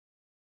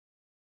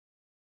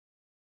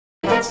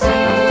So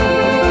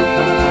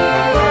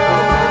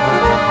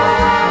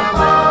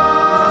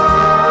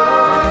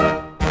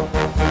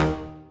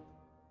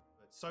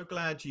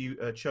glad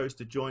you chose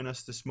to join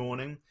us this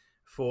morning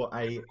for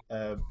a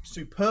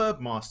superb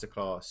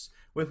masterclass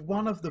with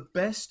one of the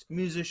best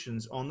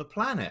musicians on the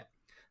planet.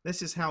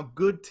 This is how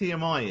good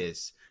TMI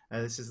is.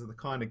 This is the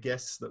kind of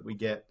guests that we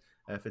get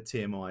for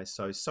TMI.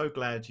 So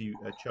glad you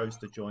chose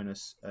to join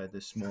us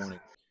this morning.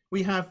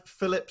 We have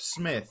Philip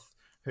Smith,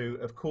 who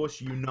of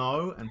course you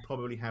know and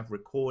probably have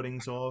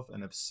recordings of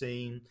and have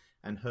seen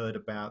and heard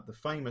about, the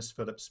famous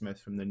Philip Smith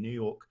from the New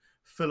York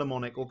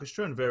Philharmonic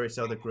Orchestra and various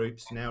other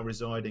groups, now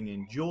residing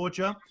in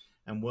Georgia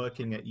and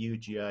working at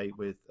UGA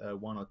with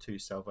one or two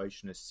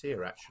Salvationists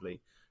here, actually.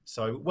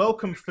 So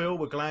welcome, Phil.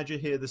 We're glad you're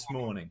here this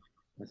morning.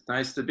 It's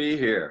nice to be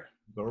here.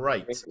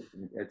 Great.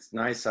 It's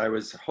nice. I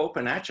was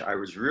hoping, actually, I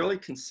was really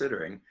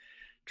considering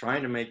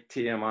trying to make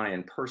TMI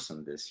in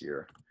person this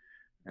year.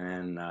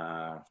 And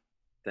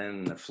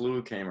then the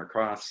flu came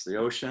across the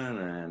ocean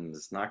and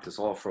it's knocked us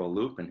all for a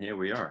loop, and here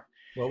we are.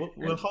 Well,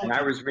 and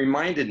I was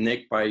reminded,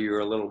 Nick, by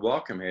your little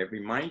welcome here.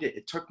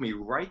 It took me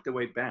right the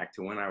way back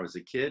to when I was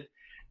a kid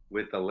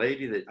with a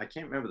lady that, I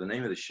can't remember the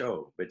name of the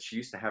show, but she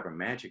used to have a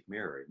magic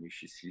mirror, and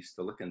she used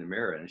to look in the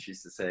mirror and she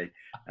used to say,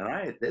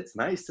 it's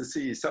nice to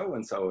see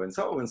so-and-so and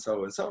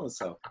so-and-so and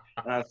so-and-so.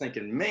 And I was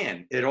thinking,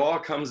 man, it all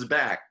comes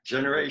back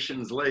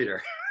generations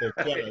later.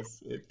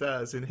 It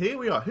does. And here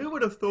we are. Who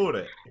would have thought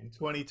it in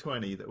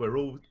 2020 that we're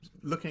all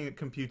looking at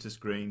computer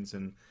screens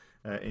and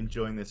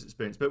enjoying this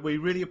experience? But we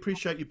really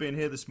appreciate you being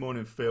here this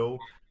morning, Phil,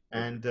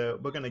 and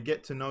we're going to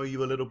get to know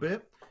you a little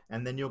bit,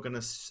 and then you're going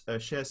to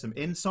share some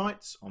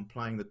insights on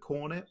playing the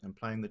cornet and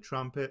playing the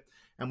trumpet.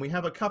 And we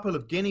have a couple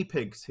of guinea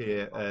pigs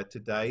here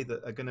today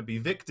that are going to be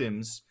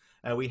victims.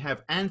 We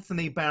have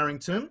Anthony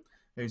Barrington,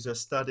 who's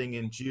studying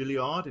in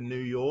Juilliard in New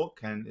York,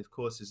 and of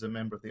course is a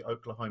member of the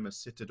Oklahoma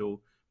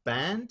Citadel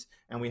Band.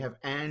 And we have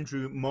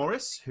Andrew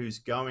Morris, who's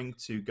going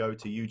to go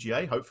to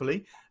UGA,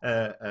 hopefully,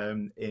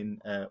 in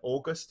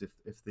August,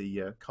 if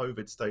the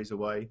COVID stays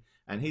away.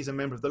 And he's a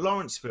member of the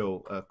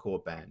Lawrenceville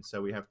Corps Band.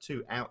 So we have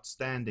two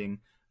outstanding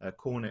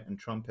cornet and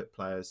trumpet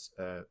players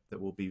that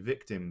will be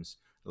victims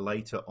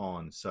later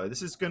on. So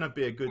this is going to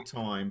be a good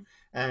time.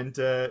 And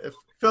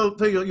Phil,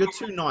 you're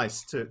too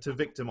nice to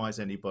victimize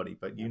anybody,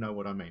 but you know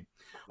what I mean.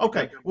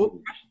 Okay, well,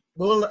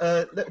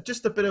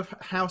 just a bit of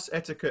house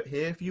etiquette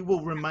here. If you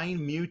will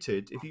remain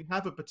muted, if you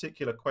have a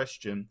particular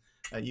question,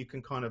 you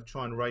can kind of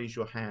try and raise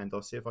your hand.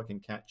 I'll see if I can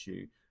catch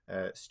you,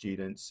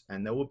 students.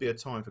 And there will be a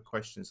time for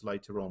questions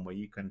later on where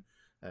you can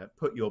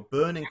put your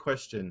burning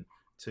question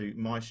to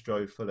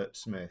Maestro Philip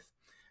Smith.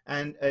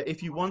 And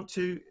if you want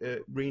to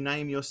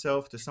rename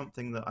yourself to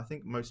something that I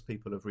think most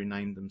people have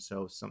renamed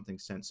themselves, something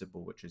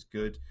sensible, which is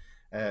good,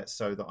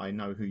 so that I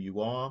know who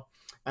you are.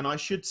 And I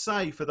should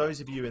say, for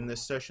those of you in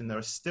this session, there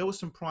are still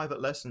some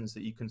private lessons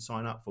that you can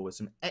sign up for with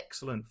some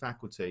excellent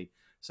faculty.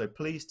 So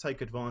please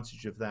take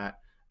advantage of that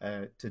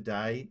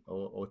today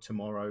or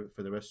tomorrow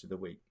for the rest of the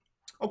week.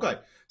 Okay,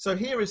 so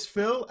here is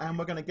Phil, and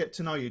we're going to get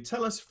to know you.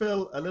 Tell us,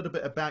 Phil, a little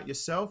bit about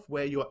yourself,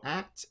 where you're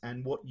at,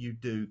 and what you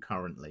do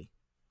currently.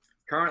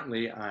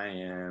 Currently, I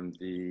am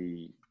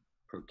the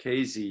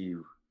Procasi,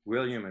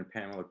 William and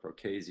Pamela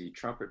Procasi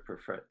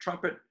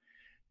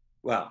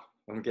well,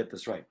 let me get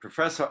this right,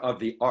 Professor of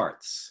the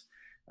Arts.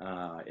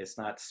 It's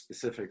not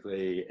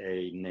specifically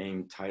a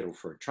named title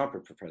for a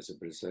trumpet professor,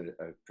 but it's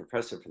a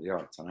professor for the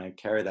arts. And I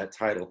carry that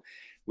title,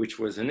 which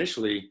was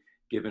initially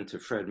given to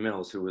Fred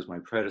Mills, who was my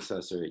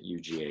predecessor at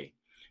UGA.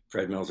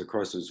 Fred Mills, of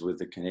course, was with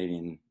the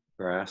Canadian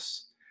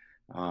Brass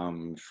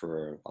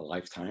for a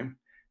lifetime.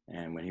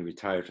 And when he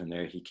retired from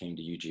there, he came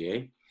to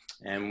UGA.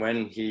 And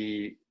when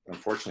he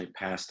unfortunately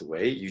passed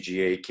away,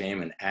 UGA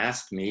came and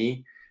asked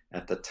me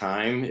at the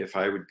time if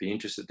I would be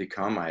interested to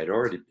come.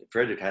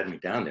 Fred had me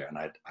down there, and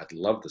I'd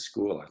loved the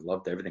school. I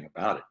loved everything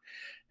about it.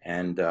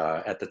 And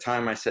at the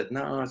time I said,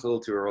 no, it's a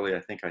little too early.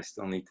 I think I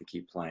still need to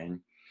keep playing.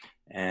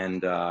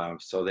 And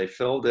so they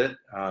filled it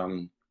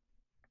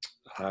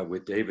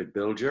with David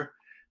Bilger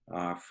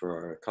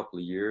for a couple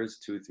of years,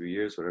 2-3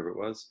 years, whatever it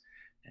was.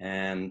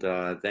 And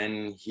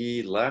then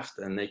he left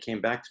and they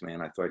came back to me,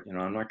 and I thought,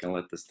 I'm not going to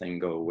let this thing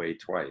go away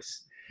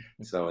twice.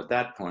 So at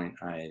that point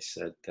I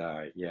said,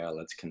 yeah,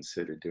 let's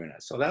consider doing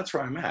it. So that's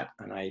where I'm at.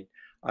 And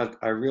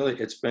I really,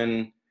 it's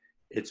been,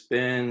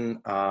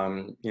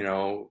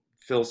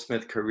 Phil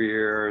Smith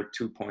career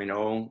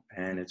 2.0,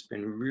 and it's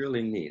been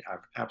really neat.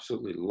 I've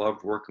absolutely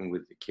loved working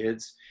with the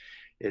kids.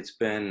 It's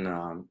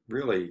been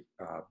really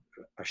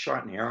a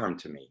shot in the arm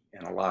to me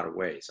in a lot of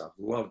ways. I've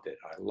loved it.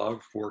 I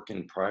love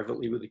working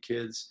privately with the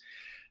kids.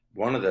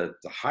 One of the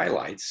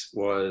highlights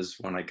was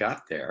when I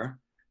got there,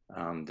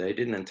 they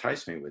didn't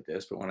entice me with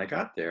this, but when I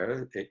got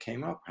there, it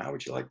came up, how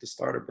would you like to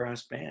start a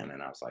brass band?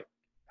 And I was like,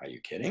 are you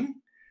kidding?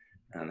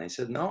 And they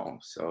said, no.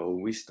 So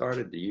we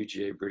started the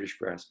UGA British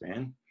Brass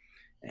Band.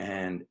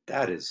 And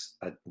that is,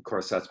 of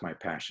course, that's my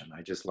passion.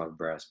 I just love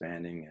brass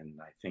banding,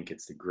 and I think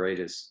it's the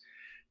greatest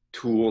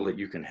tool that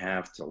you can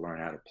have to learn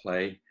how to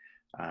play.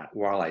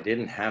 While I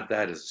didn't have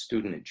that as a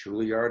student at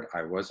Juilliard,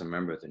 I was a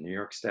member of the New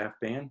York Staff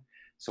Band.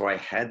 So I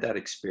had that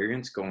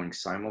experience going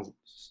simulcast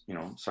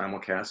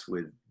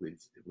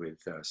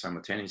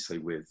simultaneously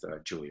with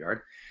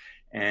Juilliard.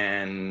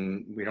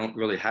 And we don't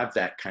really have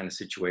that kind of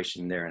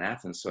situation there in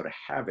Athens. So to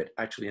have it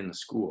actually in the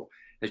school,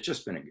 it's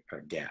just been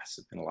a gas.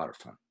 It's been a lot of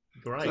fun.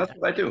 So Great. that's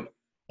what I do.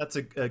 That's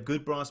a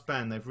good brass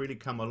band. They've really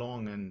come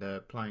along and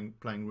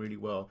playing really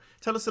well.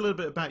 Tell us a little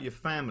bit about your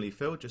family,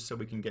 Phil, just so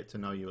we can get to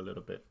know you a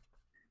little bit.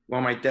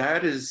 Well, my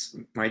dad is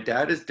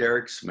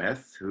Derek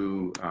Smith,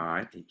 who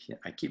I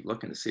keep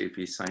looking to see if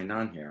he's signed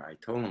on here. I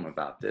told him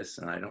about this,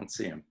 and I don't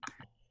see him.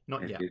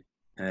 Not If yet. you,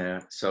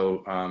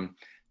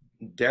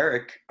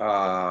 Derek,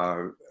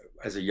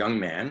 as a young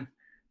man,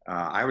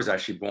 I was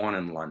actually born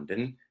in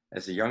London.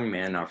 As a young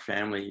man, our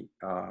family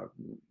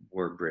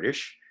were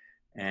British,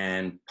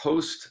 and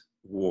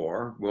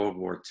post-war, World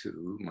War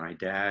II, my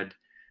dad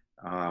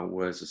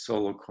was a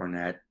solo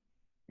cornet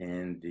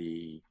in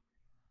the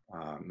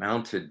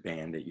mounted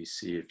band that you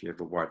see if you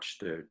ever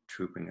watched the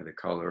Trooping of the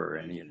Color or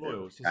any of the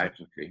Royals, is it?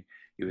 pageantry.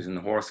 He was in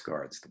the Horse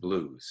Guards, the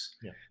Blues,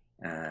 Yeah.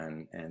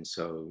 and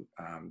so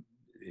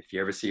if you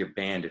ever see a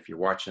band, if you're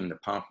watching the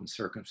Pomp and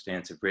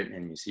Circumstance of Britain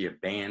and you see a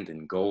band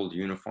in gold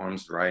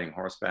uniforms riding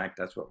horseback,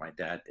 that's what my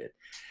dad did.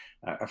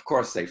 Of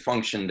course, they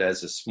functioned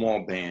as a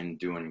small band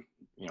doing,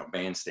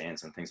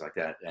 bandstands and things like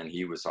that. And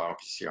he was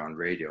obviously on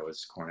radio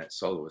as cornet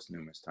soloist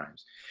numerous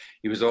times.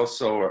 He was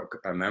also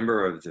a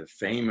member of the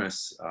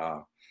famous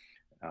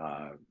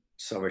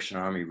Salvation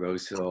Army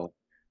Rose Hill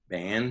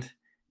Band,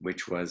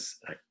 which was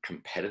a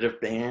competitive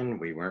band.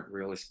 We weren't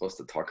really supposed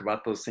to talk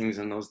about those things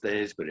in those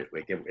days, but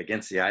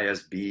against the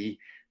ISB,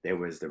 there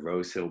was the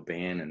Rose Hill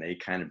Band, and they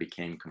kind of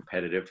became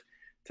competitive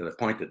to the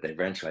point that they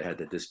eventually had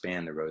to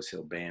disband the Rose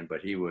Hill Band.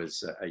 But he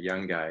was a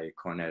young guy,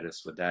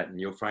 cornetist with that, and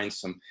you'll find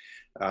some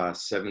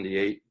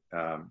 78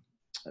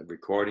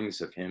 recordings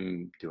of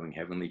him doing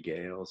Heavenly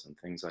Gales and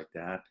things like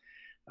that.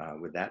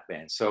 With that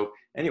band. So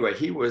anyway,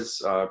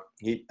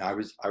 I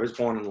was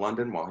born in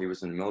London while he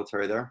was in the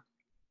military there.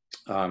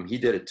 He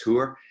did a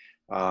tour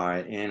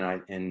in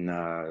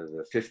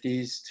the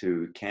 50s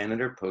to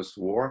Canada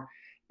post-war.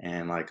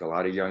 And like a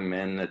lot of young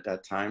men at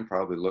that time,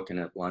 probably looking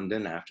at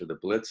London after the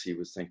Blitz, he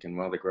was thinking,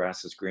 well, the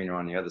grass is greener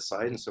on the other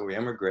side. And so we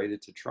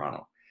emigrated to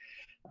Toronto.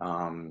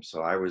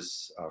 So I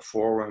was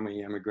 4 when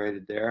we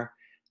emigrated there.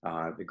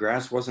 The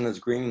grass wasn't as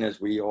green as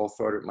we all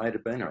thought it might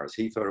have been, or as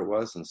he thought it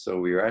was. And so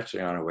we were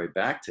actually on our way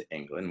back to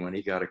England when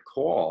he got a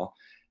call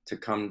to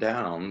come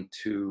down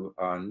to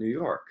New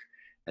York.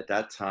 At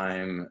that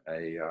time,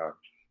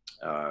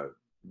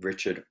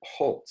 Richard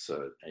Holtz,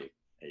 a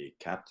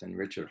Captain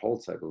Richard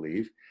Holtz, I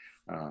believe,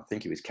 I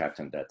think he was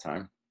captain at that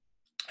time,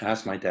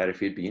 asked my dad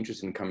if he'd be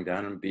interested in coming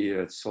down and be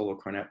a solo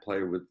cornet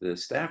player with the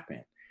staff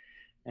band.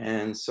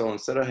 And so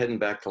instead of heading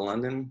back to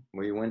London,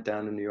 we went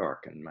down to New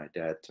York, and my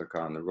dad took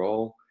on the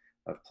role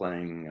of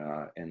playing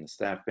in the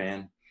staff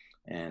band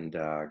and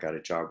got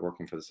a job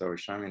working for the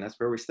Salvation Army, and that's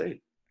where we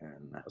stayed.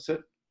 And that was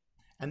it.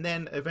 And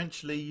then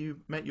eventually you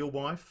met your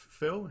wife,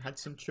 Phil, had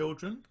some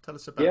children. Tell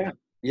us about Yeah, that.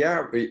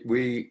 yeah.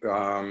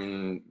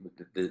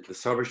 The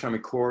Salvation Army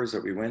Corps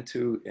that we went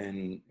to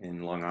in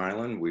Long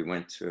Island, we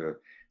went to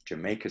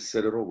Jamaica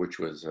Citadel, which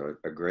was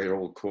a great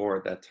old corps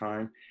at that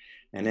time.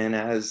 And then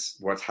as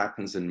what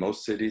happens in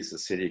most cities, the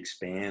city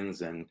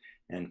expands and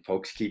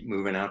folks keep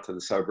moving out to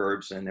the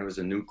suburbs. And there was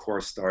a new corps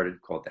started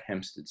called the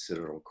Hempstead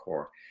Citadel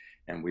Corps.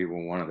 And we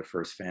were one of the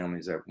first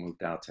families that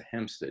moved out to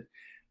Hempstead.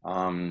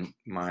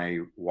 My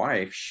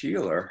wife,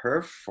 Sheila,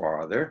 her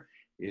father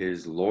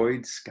is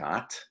Lloyd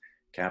Scott,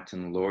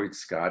 Captain Lloyd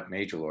Scott,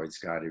 Major Lloyd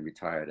Scott, he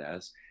retired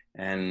as.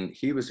 And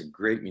he was a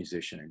great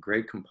musician, a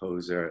great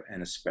composer,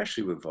 and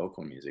especially with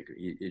vocal music.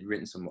 He'd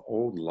written some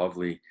old,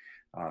 lovely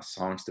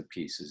songs to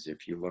pieces.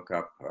 If you look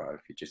up,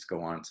 if you just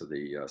go on to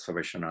the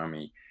Salvation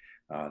Army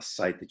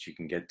site that you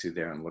can get to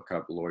there and look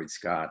up Lloyd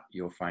Scott,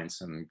 you'll find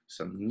some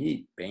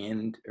neat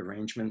band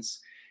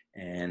arrangements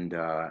and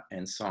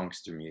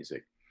songs to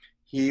music.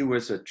 He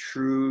was a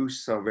true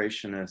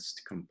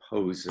Salvationist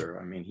composer.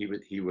 I mean,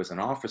 he was an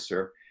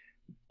officer,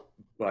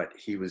 but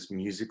he was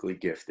musically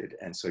gifted,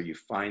 and so you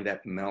find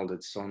that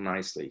melded so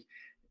nicely.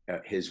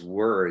 His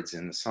words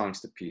and the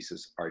songs to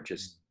pieces are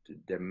just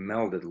they're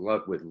melded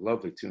with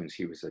lovely tunes.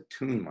 He was a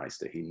tune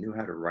meister. He knew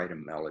how to write a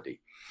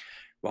melody.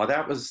 Well,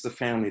 that was the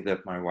family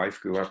that my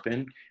wife grew up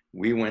in.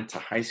 We went to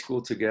high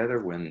school together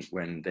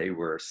when they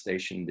were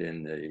stationed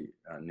in the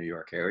New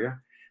York area.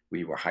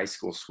 We were high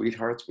school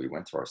sweethearts. We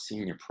went to our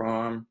senior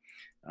prom.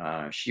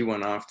 She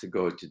went off to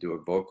go to do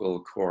a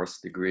vocal course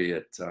degree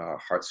at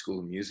Hart School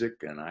of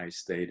Music, and I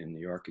stayed in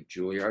New York at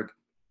Juilliard.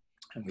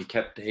 And we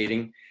kept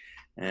dating,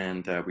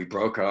 and we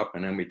broke up,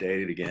 and then we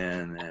dated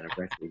again, and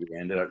eventually we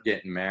ended up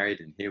getting married,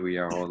 and here we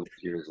are all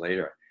these years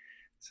later.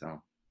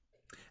 So,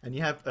 And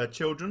you have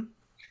children?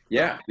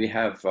 yeah, we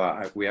have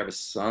a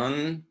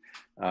son.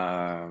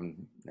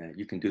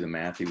 You can do the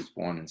math. He was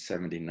born in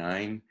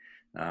 '79,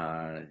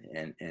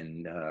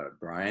 and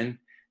Brian,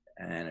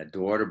 and a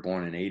daughter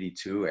born in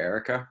 '82,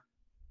 Erica.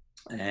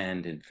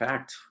 And in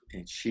fact,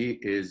 she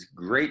is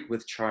great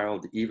with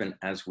child even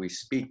as we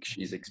speak.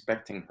 She's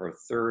expecting her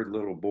third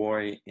little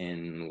boy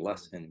in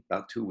less than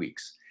about 2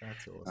 weeks.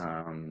 That's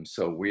awesome.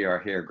 So we are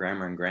here,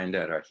 grandma and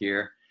granddad are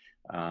here,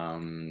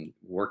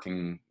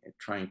 working,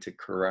 trying to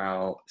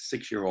corral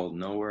 6-year-old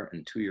Noah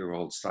and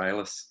 2-year-old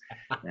Silas,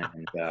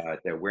 and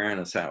they're wearing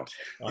us out.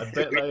 I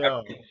bet we they have,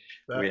 are.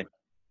 That, we,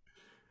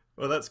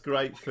 well, that's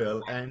great,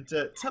 Phil. And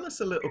tell us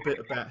a little bit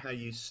about how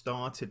you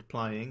started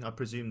playing. I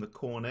presume the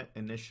cornet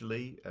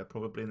initially,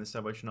 probably in the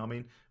Salvation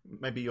Army.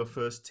 Maybe your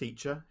first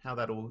teacher, how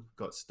that all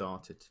got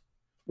started.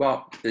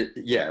 well,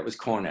 yeah, it was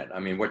cornet. I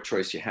mean, what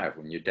choice you have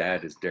when your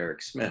dad is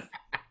Derek Smith?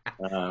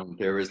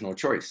 There is no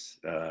choice.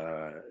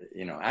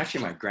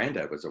 Actually, my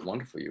granddad was a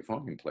wonderful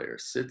euphonium player,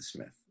 Sid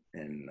Smith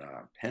in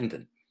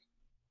Hendon,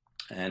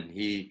 and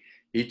he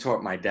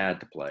taught my dad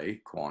to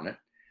play cornet.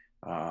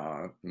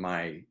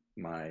 My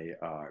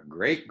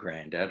great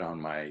granddad on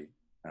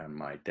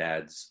my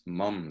dad's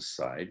mom's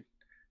side,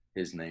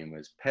 his name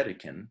was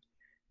Pedican,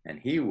 and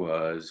he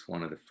was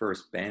one of the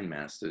first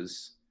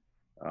bandmasters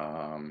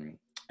um,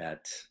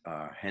 at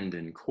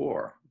Hendon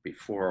Corps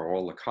before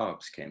all the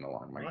Cobbs came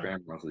along. My Right.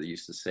 grandmother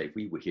used to say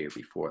we were here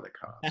before the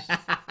Cobbs,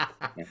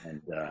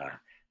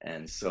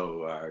 and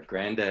so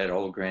granddad,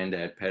 old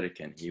granddad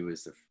Pedican, he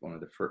was one of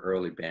the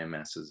early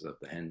bandmasters of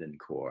the Hendon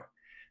Corps,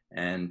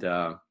 and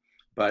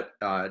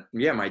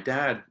yeah, my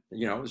dad,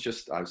 it was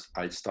just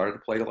I started to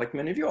play like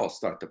many of you all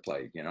start to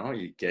play.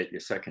 You get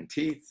your second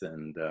teeth,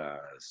 and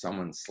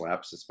someone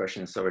slaps, especially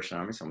in the Salvation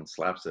Army, someone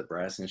slaps a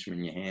brass instrument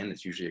in your hand.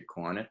 It's usually a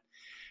cornet,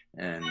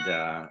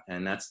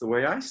 and that's the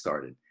way I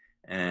started.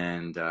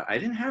 And I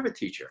didn't have a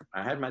teacher.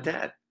 I had my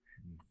dad.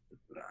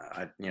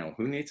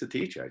 Who needs a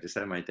teacher? I just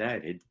had my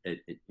dad. He'd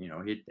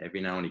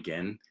every now and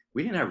again.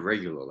 We didn't have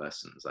regular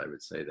lessons. I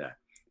would say that,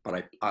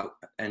 but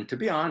and to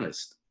be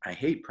honest, I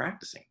hate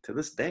practicing. To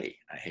this day,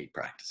 I hate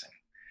practicing.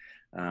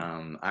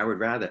 I would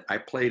rather, I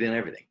played in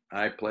everything.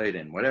 I played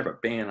in whatever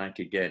band I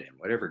could get in,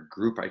 whatever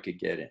group I could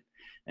get in.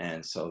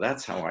 And so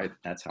that's how I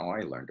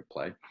learned to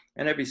play.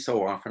 And every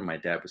so often my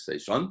dad would say,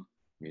 son,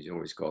 he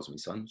always calls me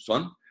son,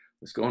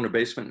 let's go in the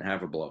basement and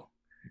have a blow.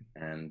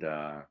 And,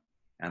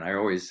 I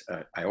always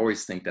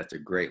think that's a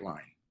great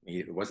line.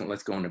 It wasn't,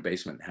 let's go in the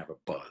basement and have a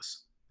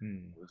buzz.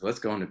 Hmm. It was, let's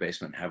go in the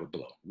basement and have a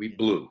blow. We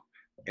blew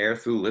air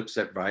through lips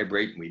that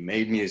vibrate. And we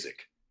made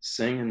music.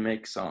 Sing and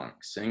make songs,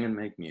 sing and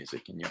make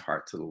music in your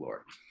heart to the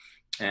Lord.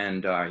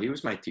 And he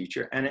was my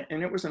teacher, and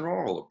it was an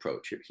oral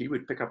approach. He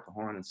would pick up the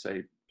horn and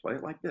say, play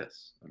it like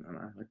this, and then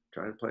I would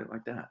try to play it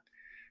like that.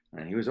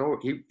 And he was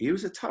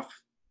a tough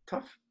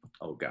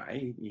old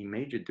guy. He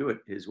made you do it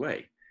his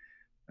way,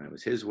 and it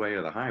was his way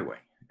or the highway.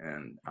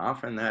 And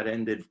often that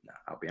ended,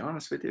 I'll be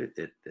honest with you,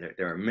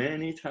 there are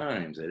many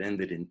times it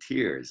ended in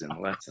tears in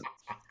lessons.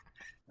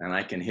 And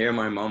I can hear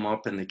my mom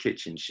up in the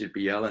kitchen. She'd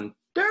be yelling,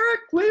 Derek,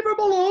 leave him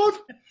alone.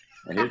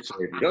 And he'd say,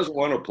 if he doesn't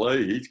want to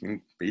play,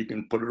 he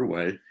can put it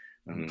away.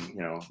 And,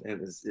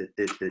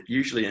 it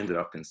usually ended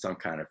up in some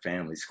kind of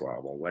family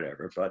squabble,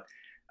 whatever. But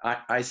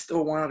I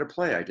still wanted to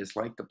play. I just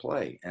liked to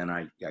play. And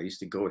I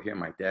used to go hear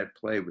my dad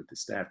play with the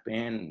staff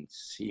band and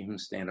see him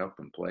stand up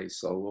and play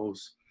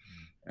solos.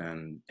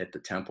 And at the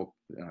Temple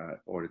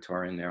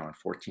Auditorium there on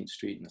 14th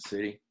Street in the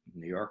city,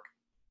 New York.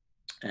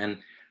 And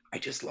I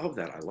just love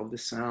that. I love the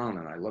sound,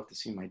 and I love to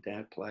see my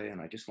dad play,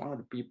 and I just wanted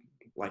to be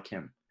like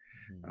him.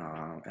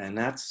 And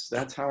that's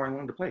how I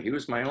learned to play. He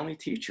was my only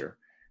teacher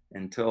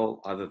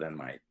until, other than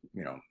my,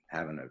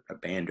 having a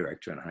band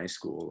director in high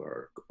school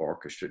or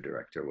orchestra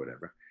director or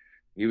whatever.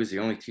 He was the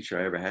only teacher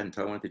I ever had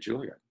until I went to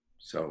Juilliard.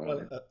 So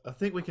Well, I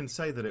think we can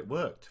say that it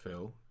worked,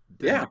 Phil,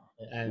 didn't yeah.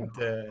 it?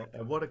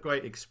 And what a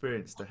great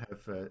experience to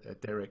have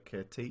Derek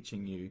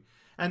teaching you.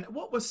 And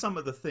what were some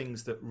of the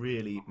things that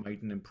really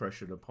made an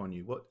impression upon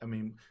you? I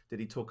mean,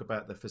 did he talk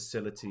about the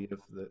facility of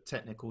the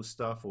technical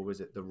stuff, or was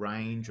it the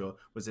range, or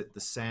was it the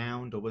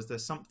sound, or was there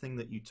something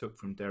that you took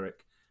from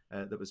Derek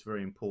that was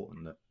very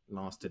important that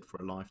lasted for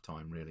a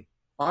lifetime, really?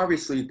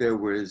 Obviously, there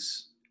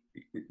was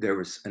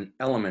an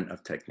element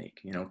of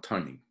technique,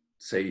 tonguing.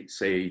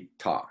 Say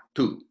ta,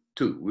 two,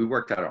 two. We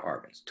worked out of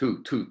Arvin's,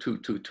 two, two, two,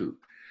 two, two.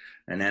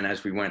 And then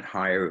as we went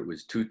higher, it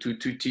was two, two,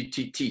 two, T,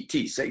 T, T,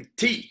 T, say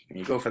T. And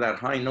you go for that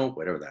high note,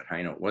 whatever that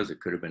high note was.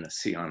 It could have been a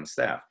C on the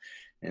staff.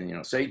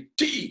 And, say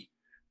T,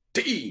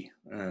 T.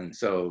 And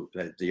so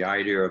the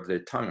idea of the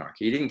tongue arc,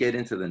 he didn't get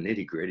into the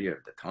nitty gritty of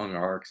the tongue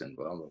arcs and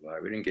blah, blah, blah.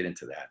 We didn't get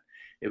into that.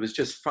 It was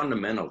just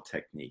fundamental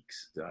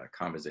techniques,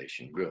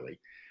 conversation, really.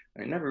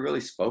 I never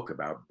really spoke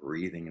about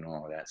breathing and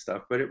all of that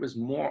stuff, but it was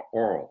more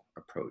oral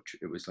approach.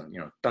 It was, dun,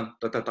 dun,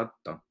 dun, dun, dun,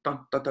 dun,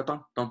 dun,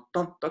 dun, dun,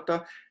 dun, dun,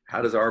 dun.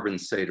 How does Arvin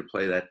say to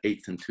play that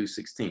eighth and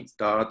 2/16?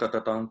 Da, da, da,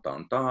 dun,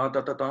 dun, da,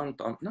 da, da, dun,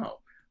 dun. No,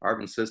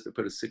 Arvin says to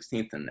put a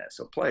 16th in there.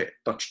 So play it.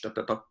 Touch, da,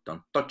 da, da,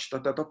 dun, touch, da,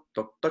 da, da,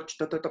 da, touch,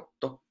 da, da, da,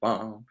 da,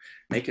 bum.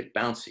 Make it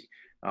bouncy.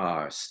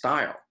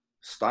 Style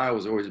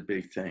was always a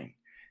big thing.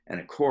 And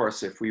of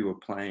course, if we were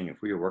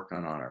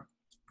working on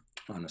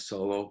a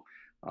solo,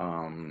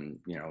 You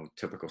know,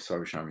 typical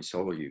Salvation Army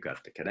solo, you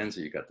got the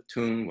cadenza, you got the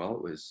tune. Well,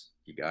 it was,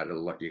 you got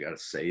to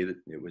say that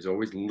it was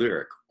always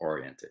lyric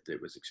oriented.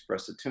 It was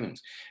expressive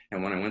tunes.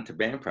 And when I went to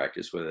band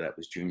practice, whether that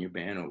was junior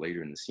band or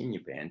later in the senior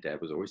band, Dad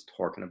was always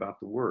talking about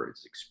the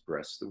words,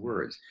 express the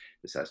words.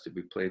 This has to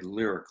be played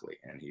lyrically,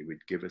 and he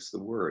would give us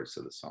the words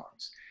of the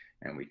songs,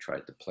 and we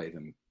tried to play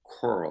them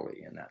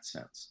chorally in that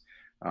sense.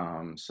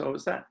 So it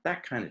was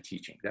that kind of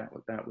teaching.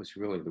 That was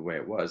really the way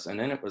it was. And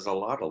then it was a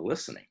lot of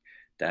listening.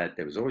 That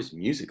there was always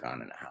music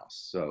on in the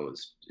house, so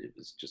it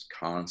was just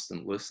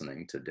constant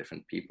listening to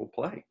different people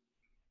play.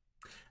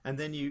 And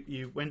then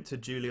you went to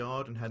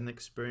Juilliard and had an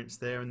experience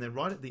there, and then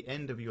right at the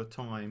end of your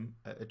time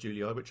at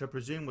Juilliard, which I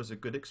presume was a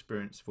good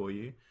experience for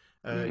you,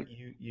 Mm,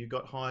 you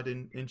got hired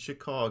in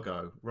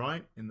Chicago,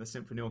 right, in the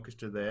symphony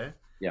orchestra there.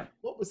 yeah.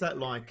 What was that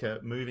like,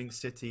 moving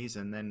cities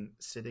and then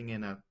sitting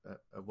in a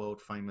world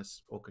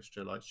famous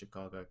orchestra like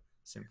Chicago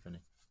Symphony?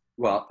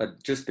 Well,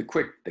 just the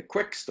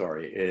quick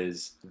story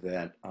is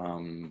that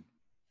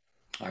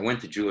I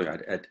went to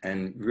Juilliard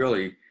and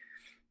really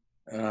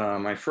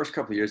my first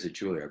couple of years at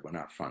Juilliard were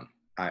not fun.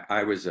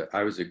 I was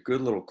a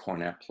good little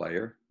cornet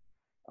player,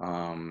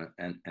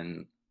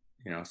 and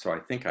you know, so I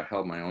think I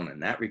held my own in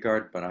that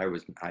regard. But I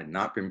had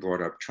not been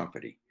brought up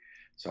trumpety,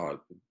 so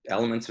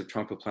elements of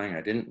trumpet playing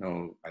I didn't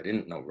know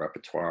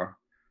repertoire.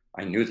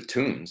 I knew the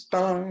tunes.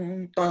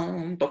 I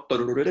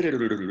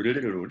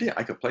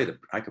could play the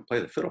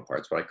fiddle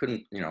parts, but I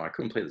couldn't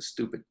play the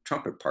stupid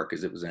trumpet part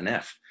because it was an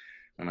F,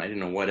 and I didn't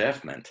know what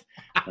F meant.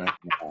 Uh,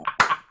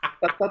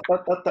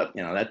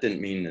 that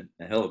didn't mean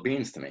a hill of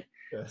beans to me.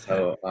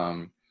 So,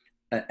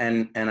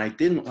 and I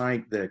didn't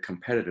like the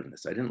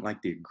competitiveness. I didn't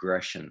like the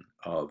aggression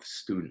of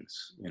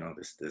students. You know,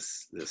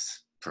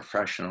 this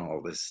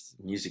professional, this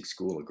music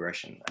school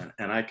aggression.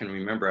 And I can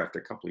remember after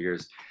a couple of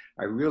years,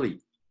 I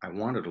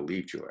wanted to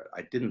leave Juilliard.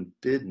 I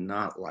did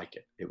not like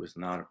it. It was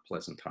not a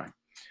pleasant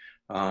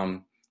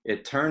time.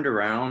 It turned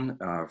around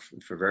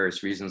for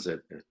various reasons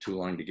that are too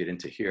long to get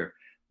into here.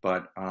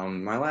 But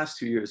my last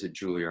 2 years at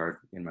Juilliard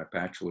in my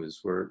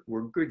bachelor's were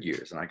good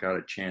years, and I got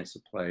a chance to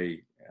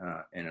play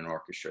in an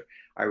orchestra.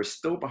 I was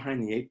still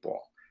behind the eight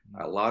ball.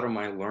 A lot of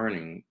my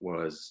learning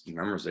was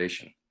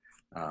memorization.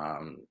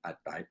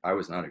 I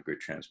was not a good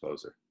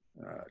transposer,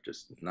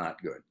 just not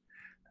good.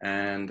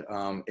 And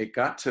it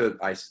got to,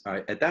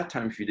 at that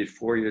time, if you did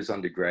 4 years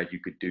undergrad, you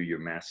could do your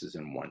master's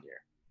in 1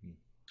 year.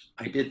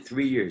 I did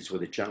 3 years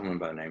with a gentleman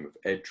by the name of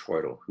Ed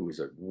Troidel, who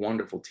was a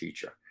wonderful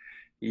teacher.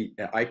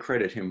 I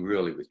credit him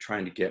really with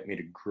trying to get me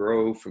to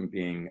grow from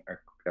being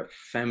a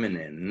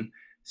feminine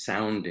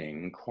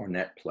sounding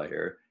cornet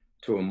player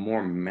to a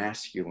more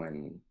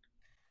masculine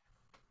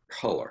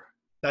color.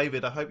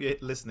 David, I hope you're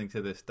listening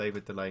to this,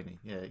 David Delaney.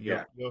 Yeah,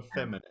 Yeah. you're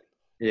feminine.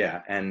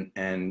 Yeah,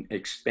 and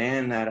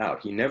expand that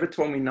out. He never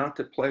told me not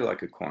to play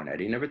like a cornet.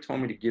 He never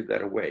told me to give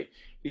that away.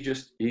 He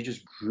just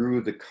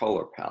grew the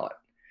color palette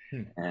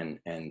Hmm.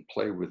 and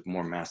play with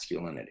more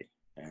masculinity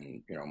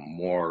and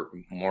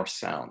more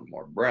sound,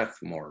 more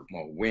breath, more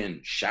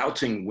wind,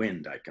 shouting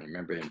wind. I can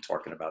remember him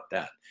talking about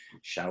that,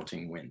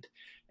 shouting wind.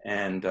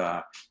 And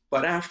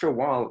but after a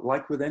while,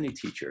 like with any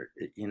teacher,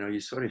 you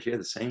sort of hear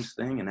the same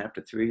thing. And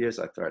after 3 years,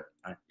 I thought,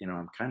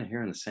 I'm kind of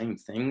hearing the same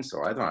thing.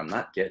 So either I'm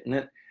not getting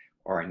it,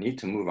 or I need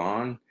to move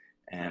on.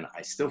 And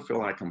I still feel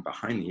like I'm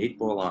behind the eight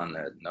ball on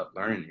not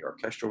learning the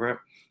orchestral rep.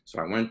 So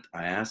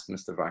I asked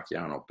Mr.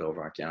 Vacchiano, Bill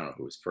Vacchiano,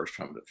 who was first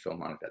trumpet at the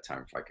Philharmonic at that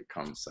time, if I could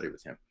come and study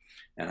with him.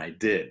 And I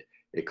did.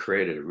 It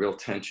created a real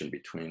tension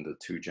between the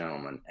two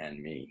gentlemen and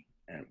me,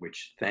 and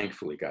which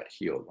thankfully got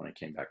healed when I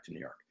came back to New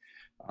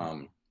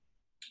York.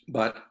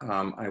 But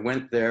I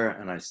went there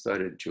and I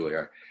studied at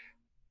Juilliard.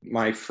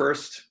 My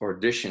first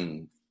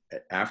audition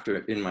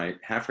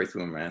halfway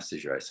through my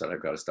master's year, I said,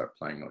 I've got to start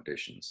playing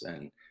auditions.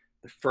 And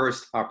the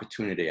first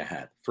opportunity I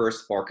had,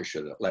 first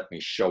orchestra that let me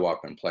show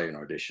up and play an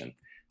audition,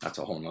 that's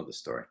a whole nother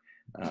story,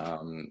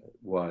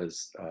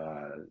 was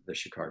the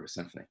Chicago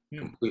Symphony,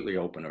 completely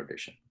open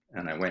audition.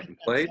 And I went and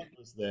played. That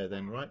was there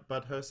then, right?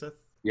 Bud Herseth?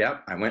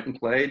 Yep, I went and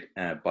played.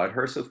 Bud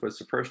Herseth was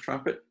the first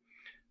trumpet.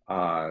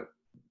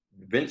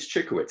 Vince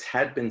Chikowitz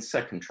had been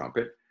second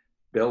trumpet.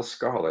 Bill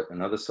Scarlett,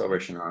 another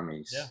Salvation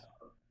Army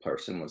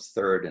person, was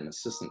third and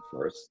assistant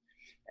first.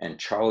 And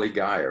Charlie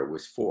Geyer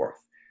was fourth.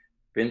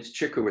 Vince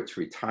Chikowitz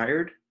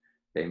retired.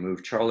 They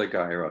moved Charlie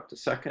Geyer up to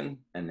second,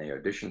 and they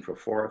auditioned for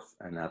fourth,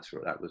 and that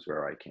was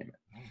where I came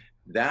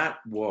in. That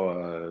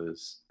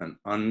was an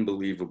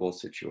unbelievable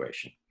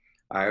situation.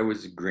 I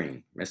was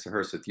green. Mr.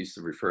 Herseth used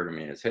to refer to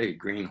me as, hey,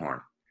 greenhorn.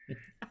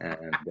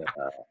 And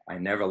I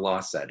never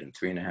lost that in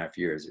 3.5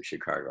 years at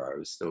Chicago. I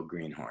was still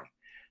greenhorn.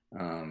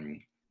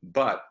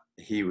 But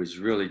he was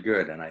really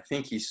good. And I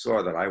think he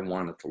saw that I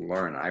wanted to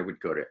learn. I would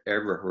go to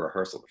every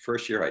rehearsal. The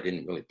first year, I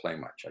didn't really play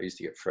much. I used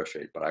to get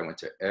frustrated, but I went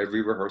to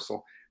every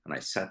rehearsal and I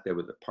sat there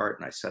with the part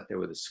and I sat there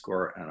with the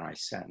score and I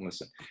sat and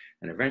listened.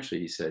 And eventually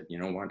he said, you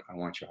know what? I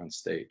want you on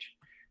stage.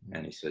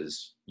 And he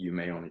says, you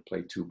may only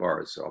play 2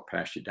 bars, so I'll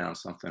pass you down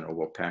something or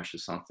we'll pass you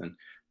something,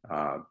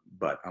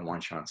 but I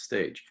want you on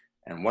stage.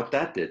 And what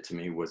that did to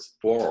me was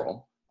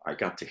oral. I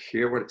got to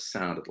hear what it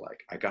sounded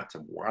like. I got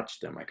to watch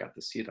them. I got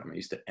to see them. I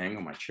used to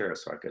angle my chair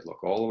so I could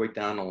look all the way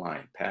down the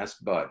line,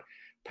 past Bud,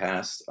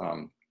 past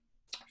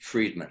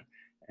Friedman,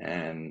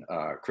 and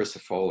Chris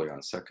Foley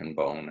on second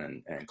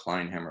bone, and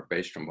Kleinhammer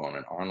bass trombone,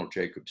 and Arnold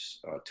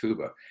Jacobs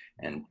tuba,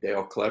 and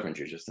Dale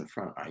Clevenger just in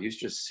front. I used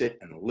to just sit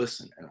and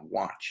listen and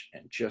watch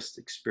and just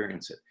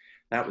experience it.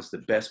 That was the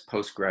best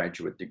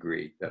postgraduate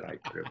degree that I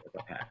could have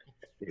ever had.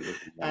 It was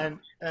And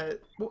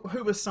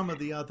who were some of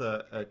the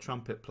other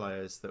trumpet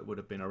players that would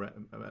have been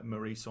around?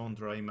 Maurice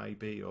Andre,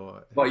 maybe,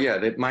 or well, yeah,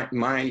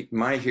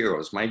 my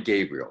heroes, my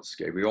Gabriels.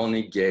 We all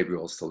need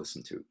Gabriels to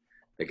listen to.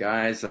 The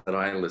guys that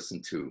I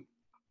listened to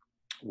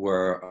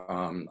were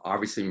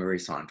obviously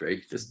Maurice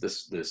Andre.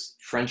 This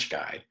French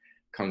guy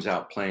comes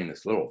out playing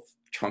this little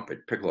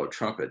trumpet, piccolo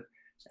trumpet,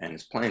 and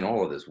is playing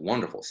all of this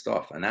wonderful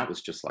stuff. And that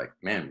was just like,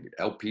 man,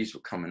 LPs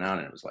were coming out,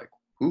 and it was like,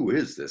 who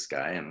is this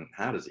guy, and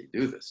how does he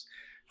do this?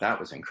 That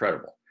was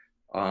incredible.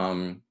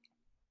 And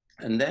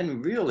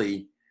then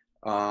really,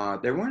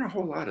 there weren't a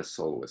whole lot of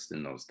soloists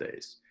in those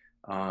days.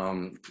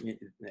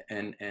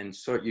 And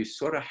so you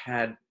sort of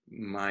had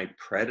my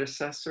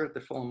predecessor at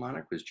the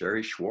Philharmonic was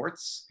Jerry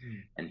Schwartz,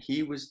 and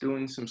he was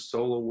doing some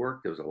solo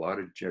work. There was a lot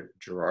of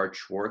Gerard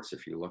Schwartz.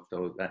 If you look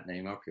that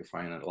name up, you'll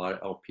find a lot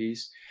of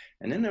LPs.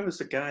 And then there was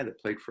a guy that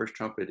played first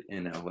trumpet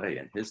in LA,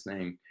 and his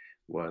name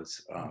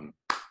was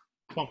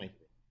Tommy,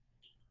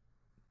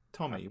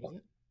 was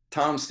it?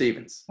 Tom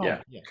Stevens. Tom,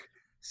 Yeah.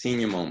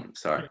 Senior moment.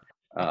 Sorry.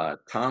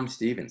 Tom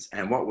Stevens.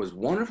 And what was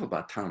wonderful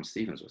about Tom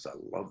Stevens was I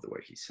loved the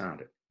way he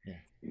sounded. Yeah.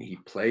 And he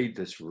played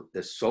this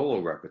solo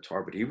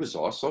repertoire, but he was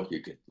also,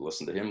 you could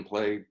listen to him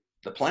play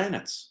The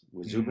Planets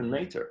with Zubin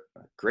Mehta,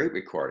 a great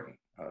recording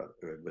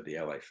with the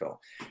LA Phil.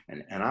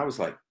 And I was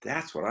like,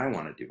 that's what I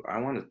want to do.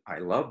 I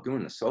love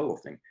doing the solo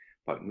thing,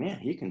 but man,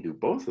 he can do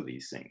both of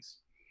these things.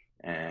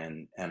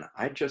 And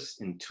I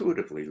just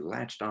intuitively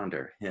latched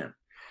onto him.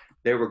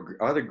 There were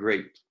other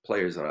great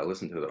players that I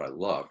listened to that I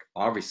loved.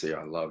 Obviously,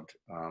 I loved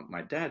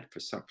my dad for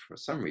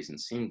some reason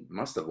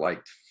must have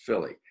liked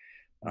Philly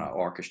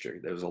orchestra.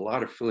 There was a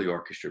lot of Philly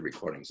orchestra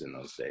recordings in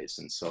those days,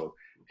 and so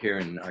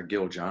hearing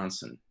Gil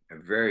Johnson, a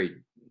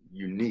very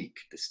unique,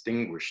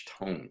 distinguished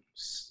tone,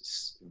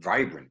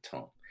 vibrant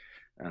tone,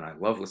 and I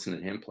love listening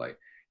to him play.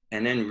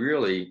 And then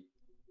really,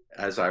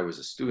 as I was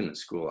a student at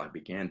school, I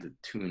began to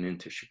tune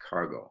into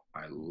Chicago.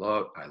 I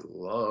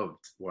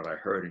loved what I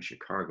heard in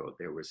Chicago.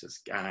 There was this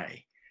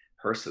guy,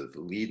 Herseth,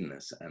 leading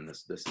this, and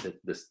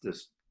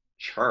this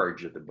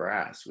charge of the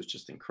brass was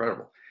just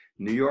incredible.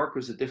 New York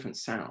was a different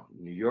sound.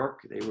 New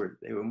York, they were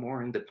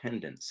more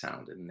independent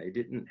sounding, and they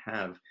didn't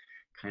have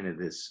kind of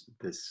this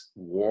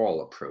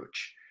wall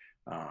approach,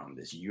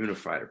 this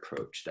unified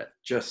approach that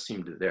just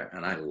seemed to there.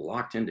 And I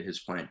locked into his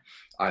playing.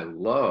 I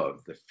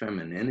loved the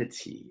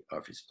femininity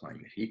of his playing,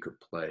 that he could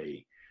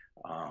play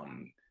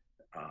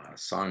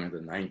Song of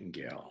the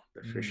Nightingale,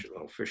 the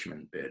little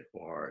fisherman bit,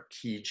 or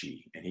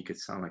Kiji, and he could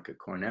sound like a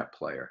cornet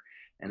player.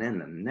 And then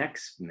the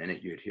next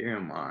minute you'd hear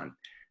him on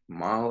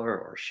Mahler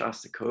or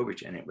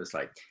Shostakovich, and it was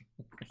like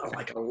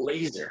a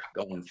laser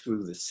going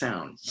through the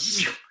sound.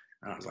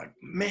 And I was like,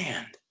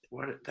 man,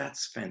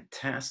 that's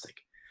fantastic.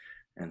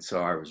 And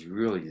so I was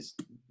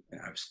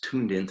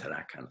tuned into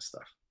that kind of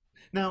stuff.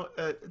 Now,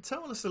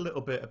 tell us a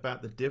little bit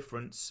about the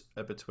difference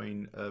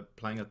between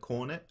playing a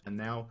cornet and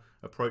now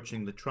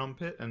approaching the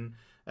trumpet. And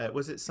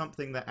was it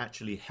something that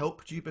actually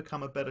helped you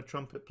become a better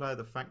trumpet player,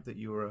 the fact that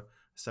you were a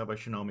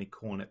Salvation Army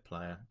cornet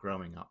player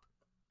growing up?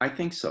 I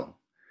think so.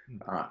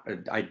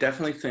 I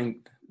definitely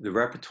think the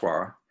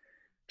repertoire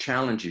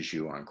challenges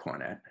you on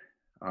cornet.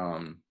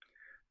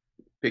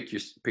 Pick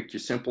your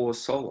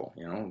simplest solo,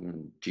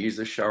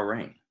 Jesus Shall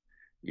Reign.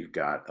 You've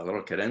got a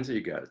little cadenza, you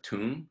got a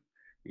tune,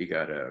 you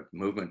got a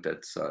movement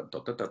that's a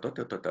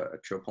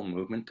triple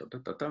movement,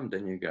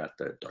 then you got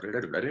the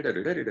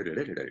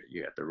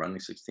running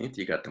 16th,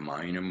 you got the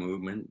minor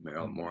movement,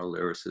 more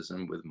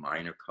lyricism with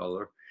minor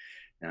color,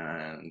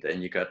 and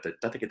then you got the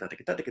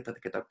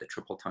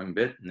triple time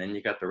bit, and then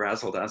you got the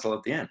razzle dazzle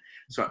at the end.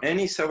 So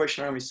any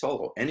Salvation Army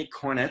solo, any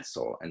cornet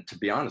solo, and to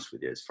be honest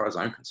with you, as far as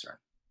I'm concerned,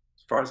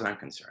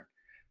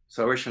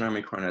 Salvation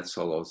Army cornet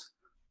solos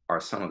are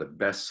some of the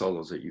best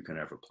solos that you can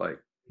ever play.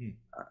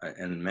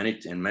 And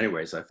in many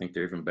ways, I think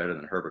they're even better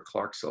than Herbert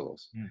Clark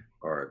solos,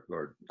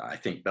 or I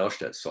think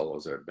Bellstedt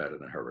solos are better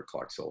than Herbert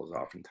Clark solos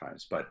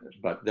oftentimes. But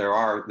there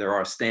are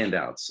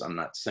standouts. I'm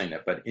not saying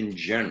that, but in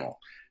general,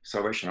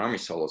 Salvation Army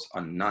solos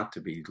are not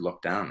to be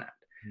looked down at.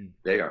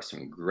 They are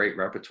some great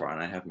repertoire,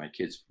 and I have my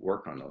kids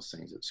work on those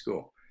things at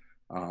school.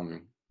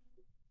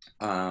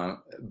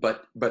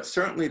 But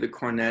certainly the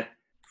cornet,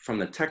 from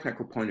the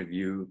technical point of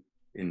view,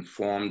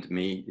 informed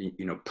me,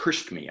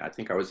 pushed me. I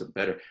think I was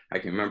I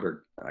can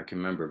remember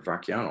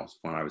Vacchiano's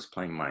when I was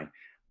playing my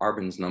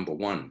Arbenz number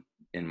 1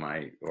 in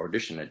my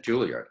audition at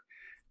Juilliard.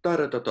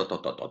 It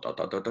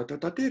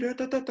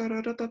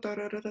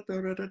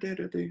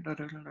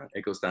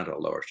goes down to a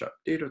lower shot.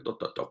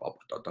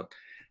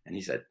 And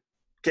he said,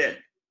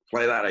 "Kid,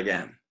 play that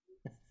again."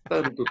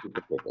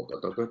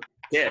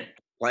 Kid,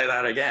 play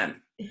that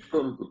again. They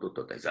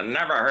said,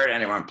 never heard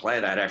anyone play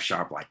that F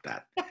sharp like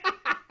that.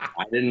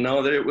 I didn't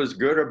know that it was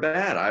good or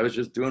bad. I was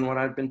just doing what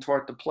I'd been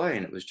taught to play,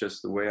 and it was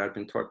just the way I'd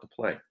been taught to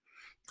play.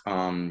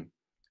 And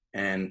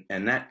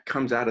that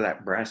comes out of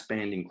that brass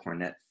banding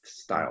cornet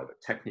style. The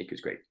technique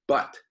is great,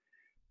 but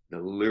the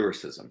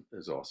lyricism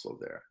is also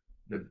there.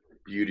 The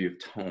beauty of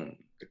tone,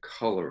 the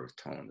color of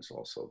tone is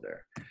also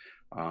there.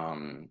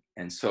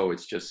 And so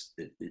it's just,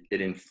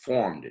 it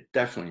informed, it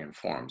definitely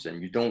informs,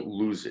 and you don't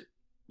lose it.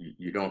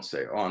 You don't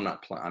say, oh, I'm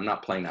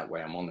not playing that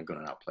way. I'm only going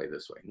to not play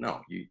this way.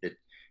 No, you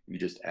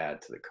just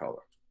add to the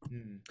color.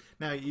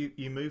 Now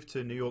you moved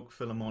to New York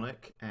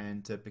Philharmonic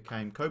and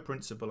became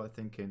co-principal, I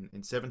think,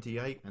 in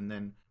 '78, and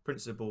then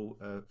principal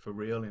for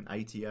real in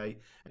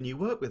 '88. And you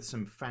worked with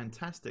some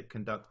fantastic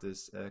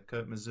conductors,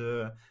 Kurt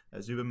Masur,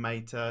 Zubin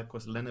Mehta, of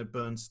course, Leonard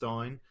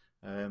Bernstein.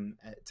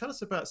 Tell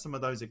us about some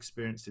of those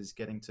experiences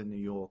getting to New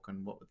York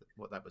and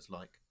what that was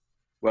like.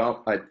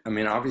 Well, I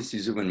mean, obviously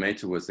Zubin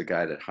Mehta was the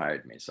guy that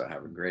hired me, so I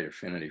have a great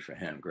affinity for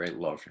him, great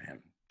love for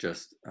him.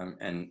 Just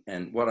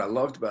and what I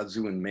loved about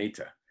Zubin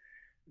Mehta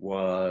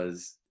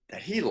was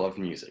that he loved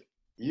music.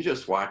 You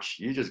just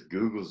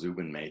Google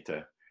Zubin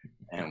Mehta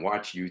and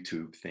watch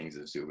YouTube things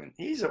of Zubin.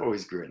 He's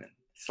always grinning.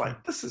 It's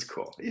like, this is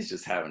cool. He's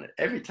just having it.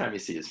 Every time you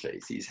see his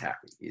face, he's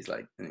happy. He's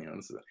like,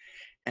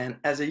 and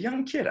as a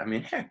young kid, I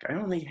mean, heck,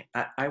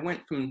 I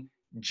went from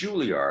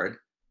Juilliard,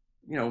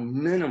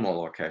 minimal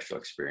orchestral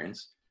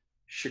experience,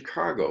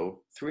 Chicago,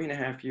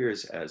 3.5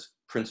 years as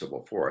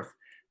principal fourth,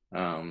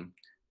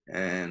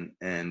 and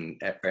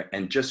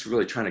just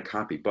really trying to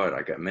copy Bud.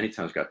 I many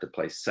times got to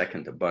play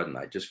second to Bud, and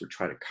I just would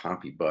try to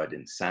copy Bud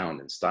in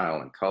sound and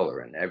style and color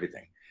and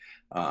everything.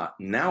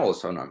 Now all of a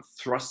sudden I'm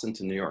thrust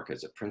into New York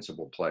as a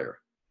principal player,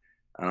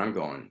 and I'm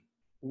going,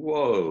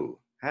 whoa,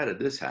 how did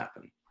this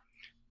happen?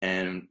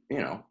 And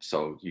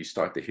so you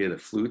start to hear the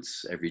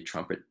flutes. Every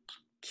trumpet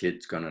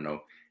kid's gonna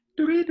know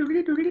a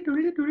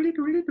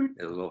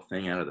little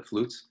thing out of the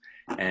flutes,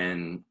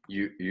 and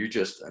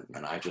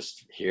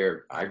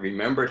I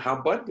remembered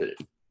how Bud did it.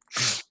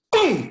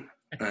 Boom!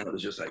 And it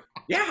was just like,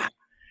 yeah.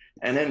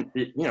 And then,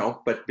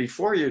 but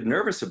before you're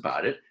nervous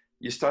about it,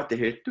 you start to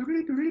hear,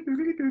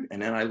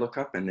 and then I look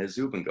up and there's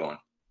Zubin going.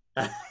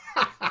 And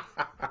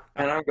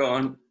I'm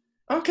going,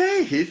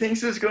 okay, he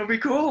thinks it's going to be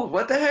cool.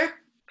 What the heck?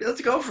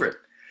 Let's go for it.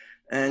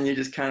 And you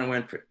just kind of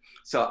went for it.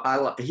 So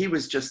he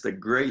was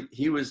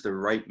the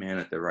right man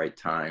at the right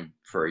time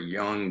for a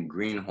young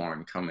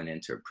greenhorn coming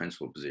into a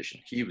principal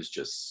position. He was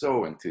just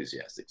so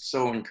enthusiastic,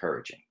 so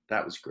encouraging.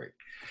 That was great.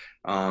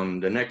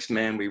 The next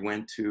man we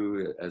went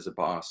to as a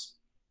boss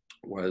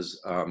was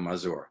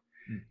Masur.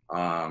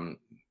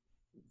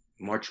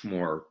 Much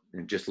more,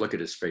 just look at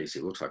his face.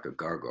 He looks like a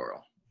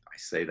gargoyle. I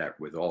say that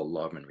with all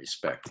love and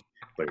respect,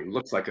 but he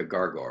looks like a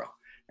gargoyle.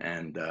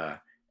 And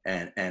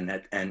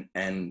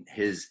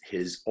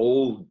his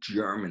old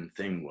German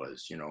thing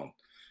was,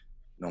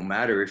 no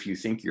matter if you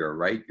think you're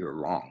right, you're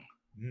wrong.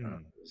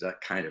 It was that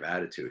kind of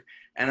attitude.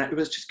 And it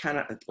was just kind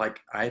of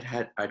like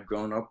I'd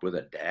grown up with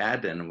a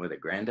dad and with a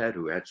granddad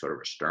who had sort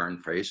of a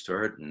stern face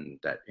to it and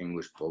that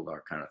English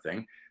bulldog kind of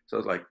thing. So I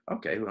was like,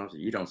 okay, well,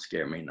 you don't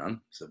scare me none.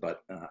 So,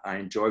 but I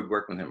enjoyed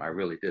working with him. I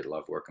really did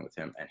love working with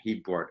him. And he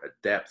brought a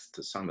depth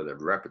to some of the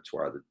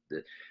repertoire,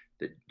 the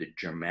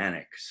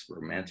Germanic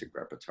romantic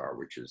repertoire,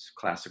 which is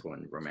classical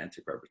and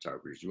romantic repertoire,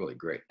 which is really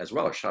great, as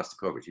well as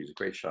Shostakovich. He's a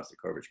great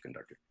Shostakovich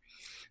conductor.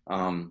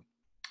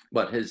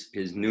 But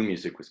his new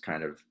music was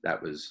kind of,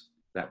 that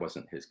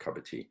wasn't his cup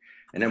of tea.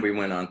 And then we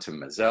went on to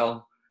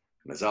Mazel.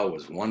 Mazel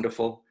was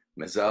wonderful.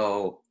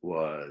 Masur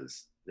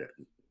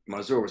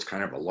was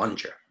kind of a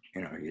lunger.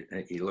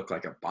 He looked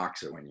like a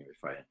boxer when you would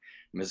fight.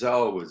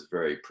 Mazel was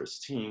very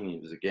pristine. He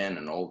was, again,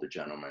 an older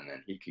gentleman,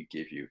 and he could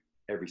give you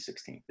every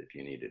 16th if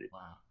you needed it.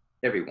 Wow.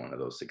 Every one of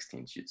those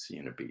 16ths you'd see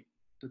in a beat.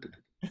 And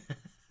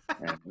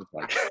it was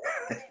like,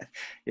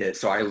 yeah,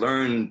 so I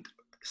learned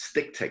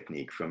stick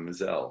technique from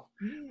Mazel.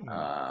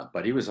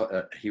 But he was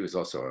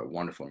also a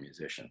wonderful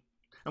musician.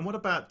 And what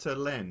about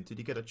Len? Did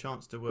you get a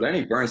chance to work?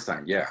 Lenny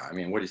Bernstein, yeah. I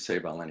mean, what do you say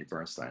about Lenny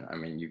Bernstein? I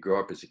mean, you grow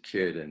up as a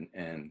kid,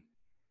 and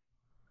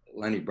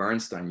Lenny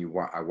Bernstein,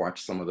 I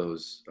watched some of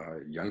those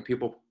young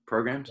people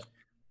programs.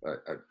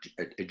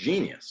 A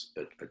genius,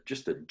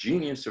 just a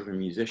genius of a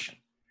musician.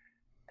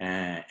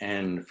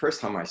 And the first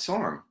time I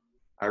saw him,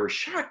 I was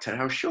shocked at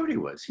how short he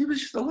was. He was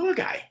just a little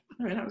guy.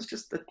 I mean, I was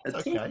just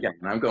a teen guy.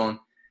 And I'm going,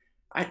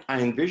 I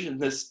envisioned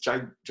this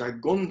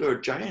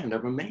gigundo giant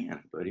of a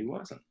man, but he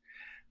wasn't.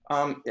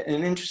 An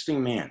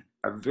interesting man,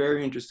 a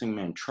very interesting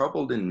man,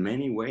 troubled in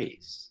many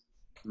ways,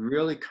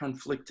 really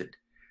conflicted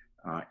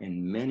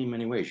in many,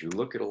 many ways. You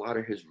look at a lot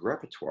of his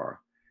repertoire,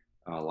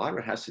 a lot of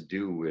it has to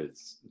do with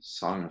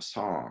Song of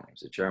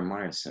Songs, the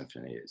Jeremiah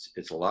Symphony.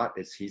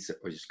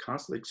 He's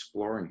constantly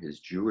exploring his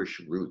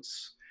Jewish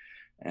roots,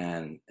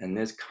 and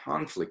there's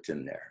conflict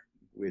in there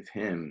with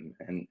him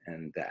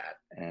and that,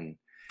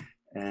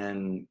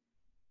 and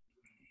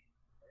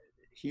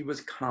he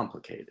was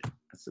complicated.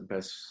 That's the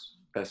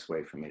best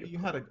way for me to. You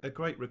had a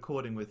great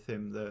recording with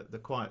him, the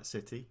Quiet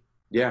City.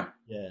 Yeah.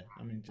 Yeah,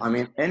 I mean, I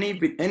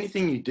just mean,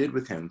 anything you did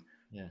with him,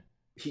 yeah,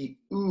 he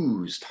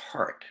oozed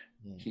heart.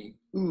 yeah. He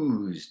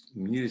oozed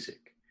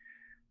music.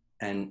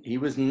 And he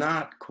was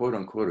not, quote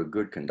unquote, a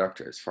good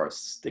conductor as far as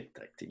stick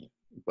technique,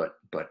 but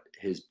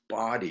his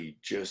body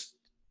just,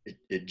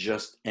 it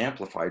just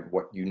amplified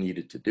what you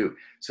needed to do.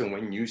 So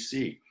when you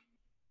see,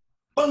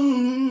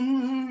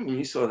 boom, and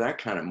you saw that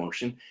kind of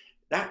motion,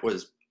 that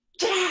was,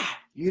 yeah,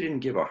 you didn't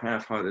give a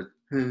half-hearted,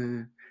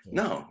 Yeah.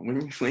 no,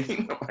 when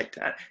you like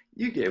that,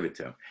 you gave it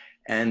to him.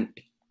 And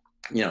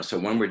so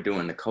when we're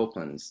doing the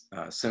Copland's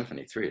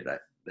Symphony 3,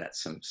 that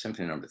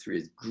Symphony number 3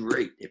 is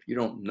great. If you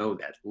don't know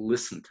that,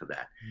 listen to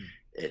that. Mm.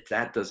 If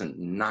that doesn't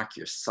knock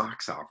your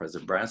socks off as a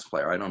brass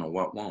player, I don't know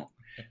what won't.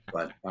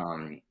 But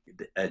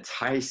it's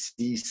high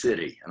C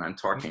city, and I'm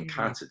talking Mm.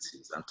 concert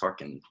Cs. I'm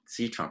talking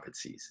C trumpet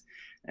Cs.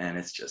 And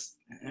it's just,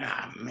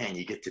 man,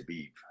 you get to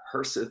be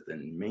Herseth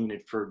and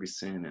Maynard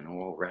Ferguson and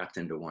all wrapped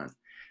into one.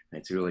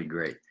 It's really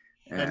great.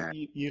 And Uh,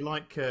 you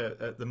like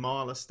the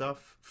Mahler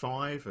stuff,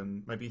 5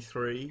 and maybe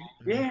 3,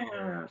 and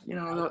Yeah, Alpine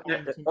all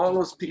Symphony.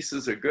 those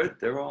pieces are good.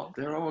 They're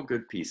all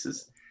good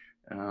pieces.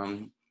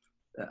 Um,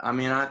 I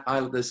mean,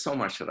 I there's so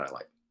much that I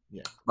like.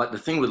 Yeah. But the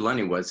thing with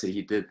Lenny was that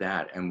he did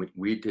that, and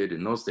we did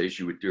in those days.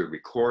 You would do a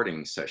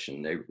recording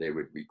session. They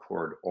would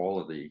record all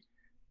of the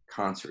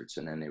concerts,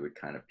 and then they would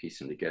kind of piece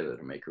them together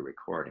to make a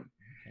recording.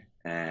 Okay.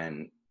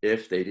 And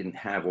if they didn't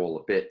have all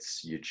the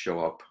bits, you'd show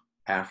up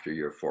after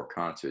your 4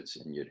 concerts,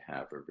 and you'd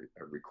have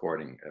a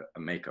recording, a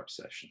makeup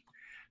session.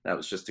 That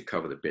was just to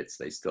cover the bits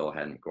they still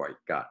hadn't quite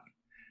gotten.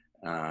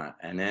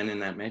 And then in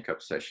that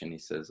makeup session, he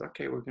says,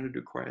 "Okay, we're going to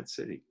do Quiet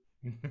City."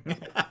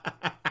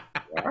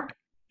 Yeah.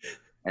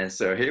 And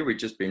so here we've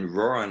just been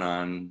roaring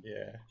on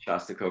Yeah.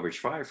 Shostakovich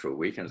 5 for a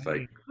week, and it's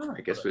like, Mm. oh,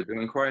 I guess we're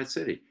doing Quiet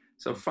City.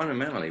 So Yeah.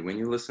 fundamentally, when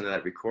you listen to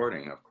that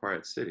recording of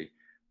Quiet City,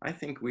 I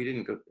think we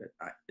didn't go.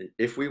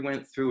 If we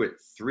went through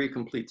it 3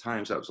 complete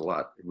times, that was a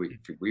lot. We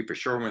for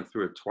sure went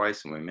through it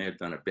twice, and we may have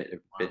done a bit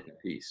Wow. and a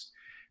piece,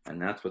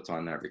 and that's what's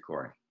on that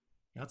recording.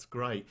 That's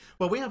great.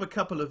 Well, we have a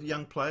couple of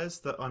young players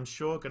that I'm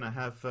sure are going to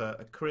have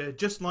a career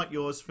just like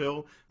yours,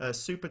 Phil.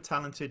 Super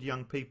talented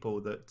young people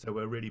that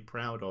we're really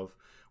proud of.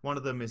 One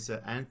of them is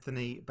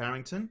Anthony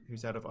Barrington,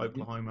 who's out of Mhm.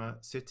 Oklahoma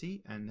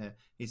City, and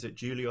he's at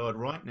Juilliard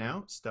right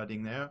now,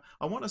 studying there.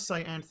 I want to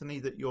say, Anthony,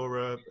 that you're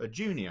a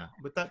junior.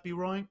 Would that be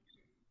right?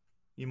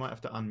 You might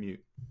have to unmute.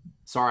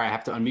 Sorry, I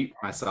have to unmute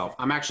myself.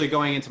 I'm actually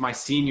going into my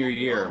senior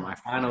year, Wow. my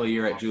final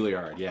year at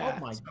Juilliard. Oh Yeah.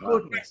 my Wow.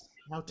 goodness,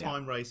 how Yeah.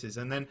 time races.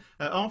 And then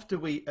after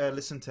we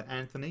listen to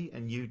Anthony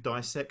and you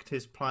dissect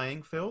his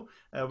playing, Phil,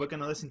 we're going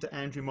to listen to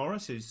Andrew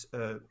Morris, who's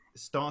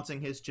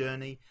starting his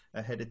journey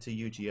headed to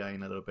UGA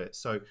in a little bit.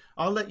 So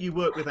I'll let you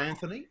work with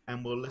Anthony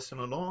and we'll listen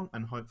along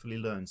and hopefully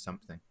learn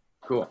something.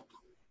 Cool.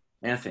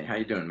 Anthony, how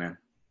you doing, man?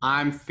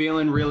 I'm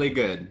feeling really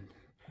good.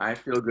 I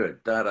feel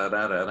good. Da da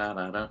da da da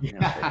da da.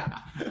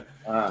 Yeah.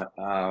 Yeah.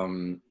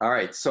 All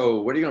right.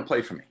 So, what are you going to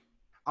play for me?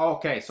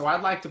 Okay, so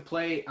I'd like to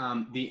play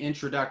the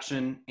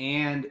introduction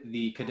and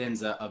the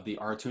cadenza of the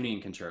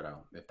Artunian Concerto,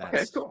 if Okay,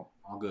 that's cool.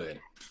 all good.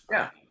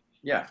 Yeah,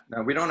 yeah.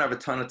 Now we don't have a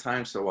ton of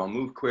time, so I'll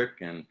move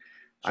quick, and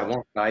I Sure.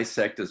 won't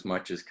dissect as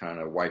much as kind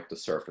of wipe the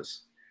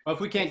surface. Well,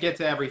 if we can't get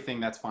to everything,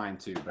 that's fine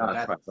too. But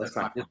That's fine. That's that's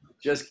fine. fine.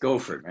 Just go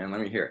for it, man.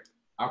 Let me hear it.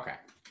 Okay.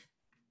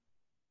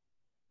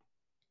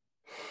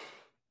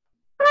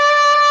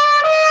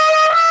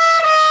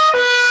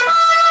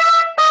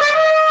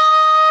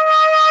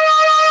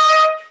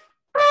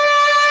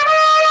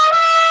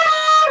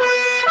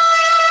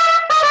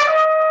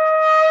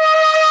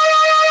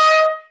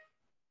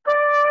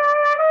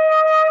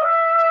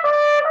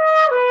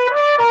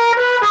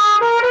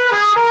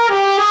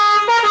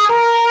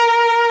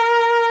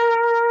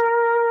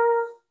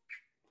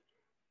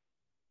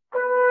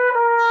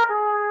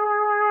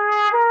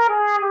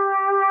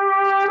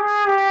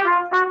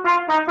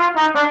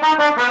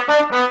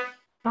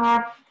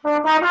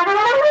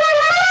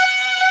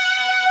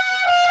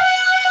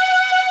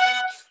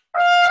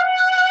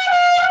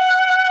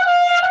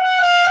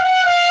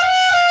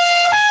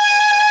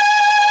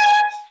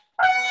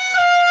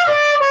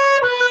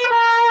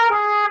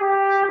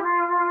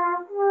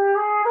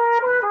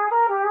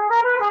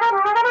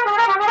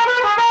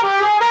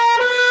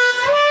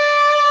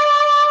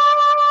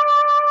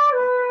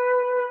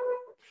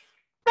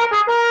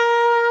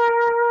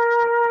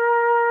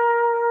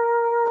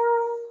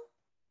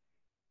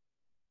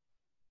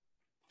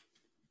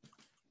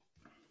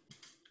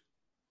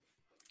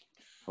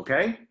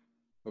 Okay.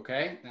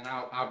 Okay, then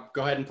I'll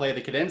go ahead and play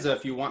the cadenza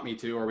if you want me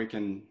to, or we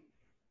can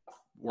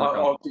work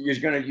on.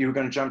 You're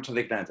gonna jump to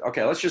the dance.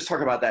 Okay, let's just talk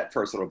about that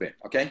first a little bit.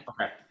 Okay.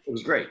 Okay. It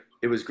was great.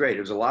 It was great.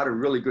 It was a lot of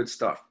really good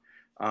stuff.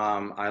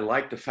 I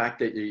like the fact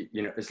that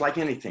it's like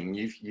anything.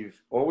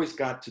 You've always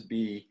got to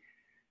be,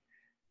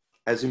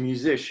 as a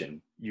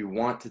musician, you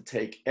want to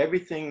take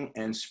everything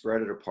and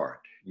spread it apart.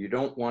 You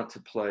don't want to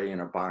play in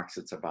a box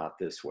that's about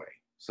this way.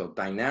 So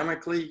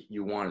dynamically,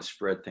 you want to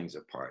spread things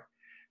apart.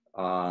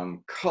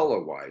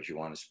 Color-wise, you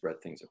want to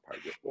spread things apart.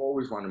 You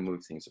always want to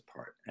move things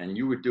apart. And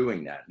you were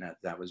doing that, and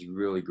that was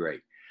really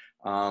great.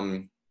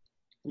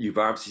 You've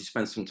obviously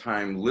spent some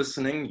time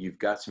listening. You've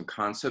got some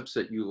concepts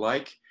that you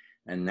like,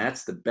 and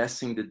that's the best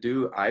thing to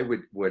do. I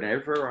would,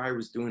 whenever I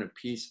was doing a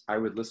piece, I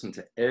would listen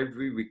to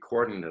every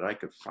recording that I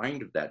could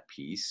find of that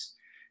piece.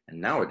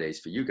 And nowadays,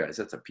 for you guys,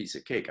 that's a piece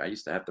of cake. I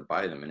used to have to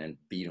buy them and then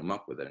beat them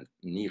up with a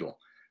needle.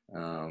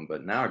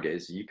 But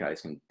nowadays, you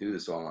guys can do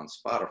this all on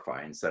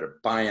Spotify instead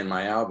of buying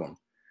my album.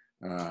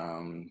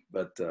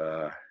 But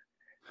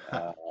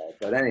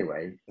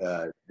anyway,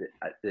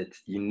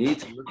 you need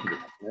to listen to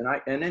them.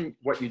 And then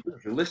what you do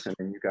is you listen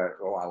and you go,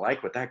 oh, I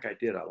like what that guy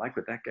did. I like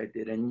what that guy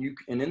did. And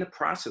in the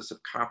process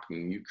of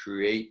copying, you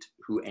create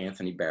who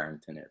Anthony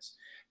Barrington is.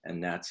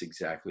 And that's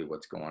exactly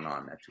what's going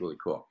on. That's really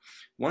cool.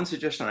 One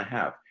suggestion I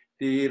have,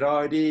 at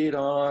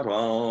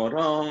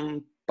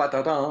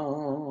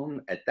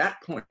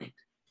that point,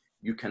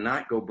 you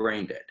cannot go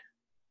brain dead.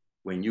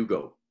 When you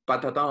go,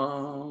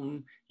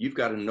 you've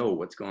got to know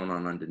what's going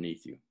on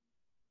underneath you.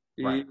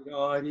 Right. You've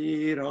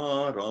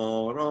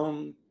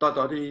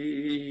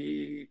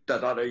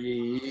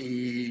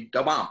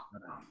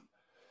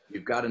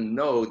got to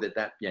know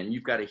that, and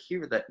you've got to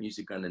hear that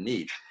music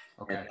underneath.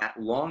 Okay. And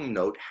that long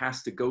note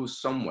has to go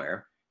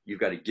somewhere. You've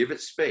got to give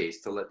it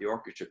space to let the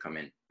orchestra come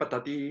in.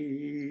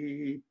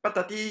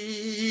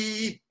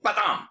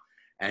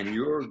 And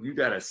you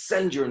got to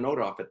send your note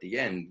off at the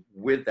end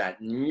with that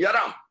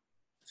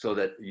so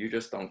that you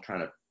just don't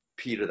kind of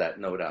peter that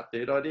note out.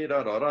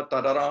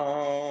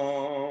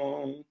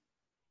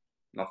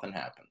 Nothing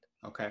happened.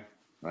 Okay.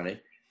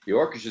 Right? The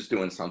orchestra's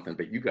doing something,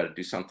 but you got to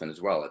do something as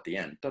well at the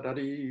end. And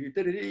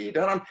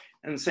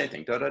the same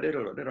thing.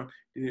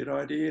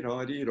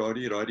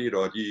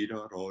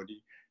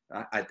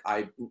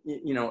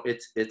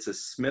 It's a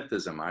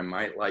Smithism. I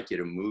might like you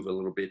to move a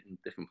little bit in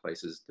different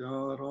places.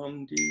 You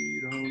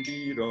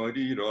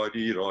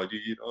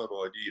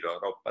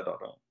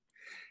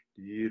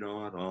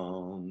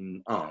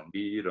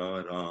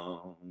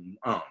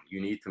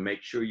need to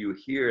make sure you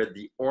hear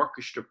the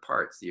orchestra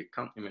parts, the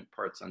accompaniment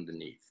parts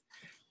underneath.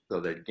 So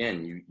that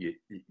again,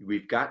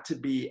 we've got to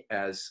be,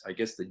 as I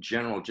guess the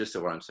general gist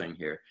of what I'm saying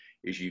here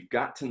is, you've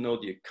got to know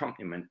the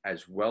accompaniment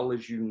as well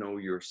as you know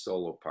your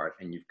solo part,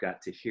 and you've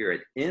got to hear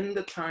it in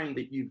the time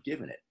that you've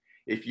given it.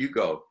 If you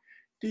go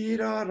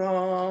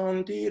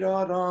dee-da-dum,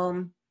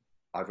 dee-da-dum,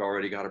 I've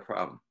already got a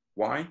problem.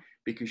 Why?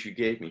 Because you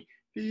gave me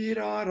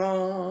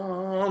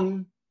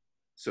dee-da-dum.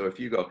 So if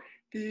you go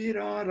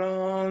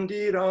dee-da-dum,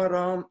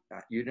 dee-da-dum,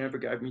 you never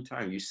gave me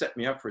time. You set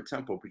me up for a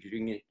tempo, but you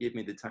didn't give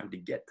me the time to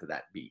get to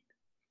that beat.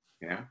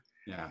 Yeah.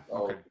 Yeah.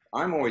 Okay. So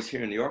I'm always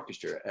hearing the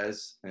orchestra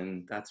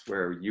and that's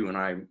where you and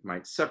I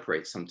might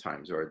separate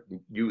sometimes, or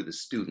you, the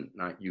student,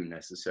 not you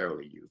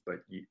necessarily you,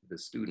 but you, the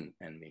student,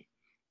 and me.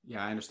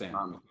 Yeah, I understand.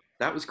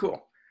 That was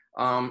cool.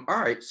 All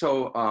right.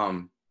 So,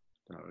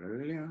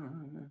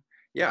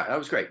 yeah, that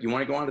was great. You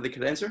want to go on to the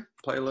cadenza?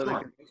 Play a little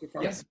cadenza for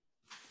me? Yes.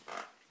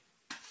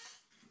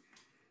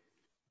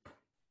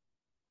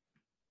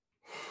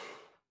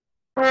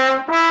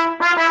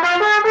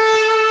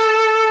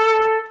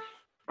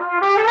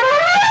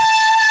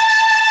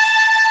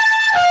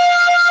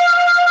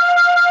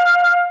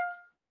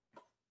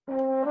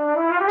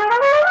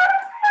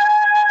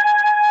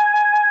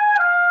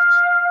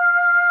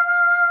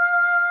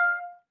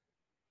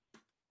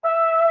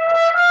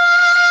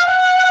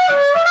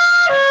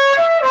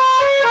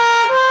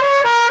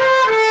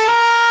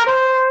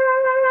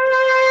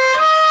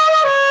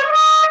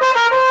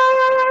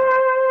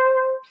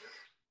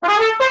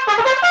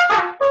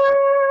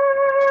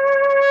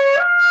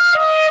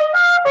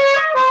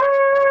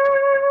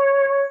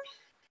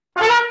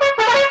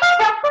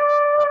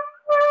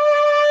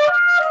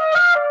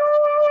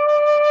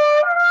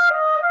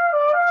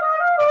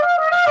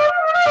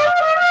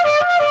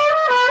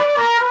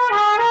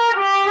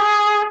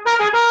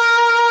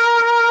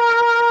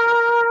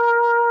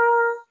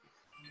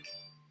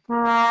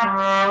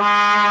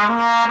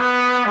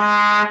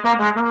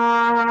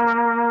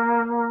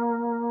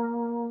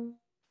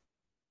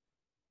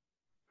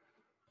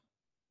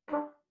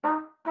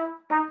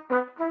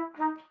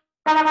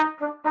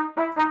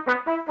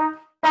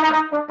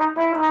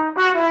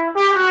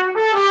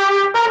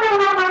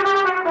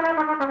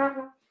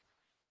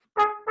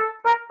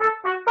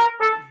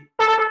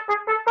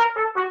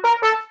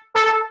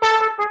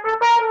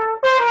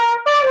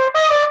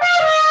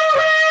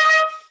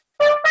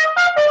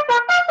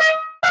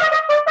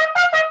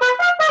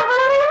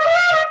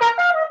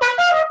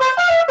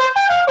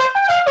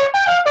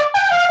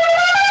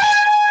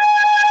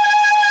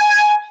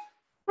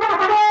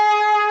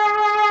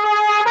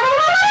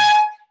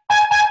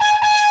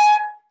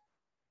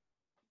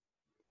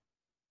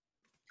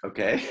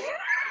 Okay.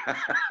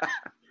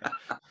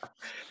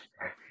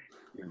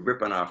 You're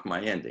ripping off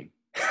my ending.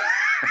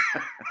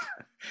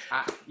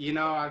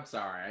 I'm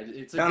sorry.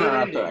 It's a good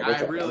ending.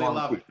 I really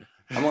love it.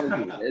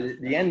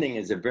 The ending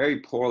is a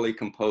very poorly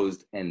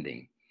composed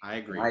ending. I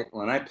agree.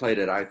 When I played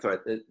it, I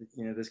thought that,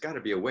 there's got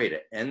to be a way to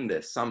end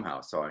this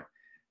somehow. So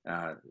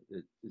I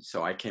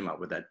came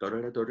up with that.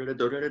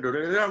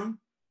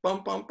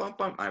 bum, bum, bum,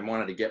 bum. I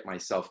wanted to get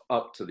myself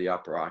up to the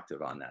upper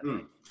octave on that.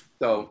 Mm.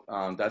 So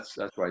that's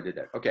why I did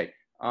that. Okay.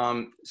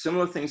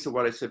 Similar things to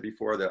what I said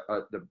before.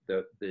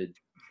 The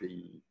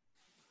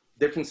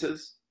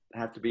differences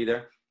have to be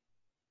there.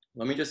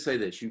 Let me just say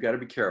this: you got to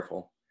be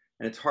careful,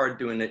 and it's hard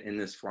doing it in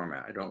this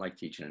format. I don't like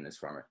teaching in this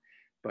format,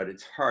 but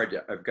it's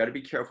hard. I've got to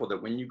be careful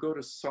that when you go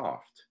to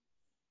soft,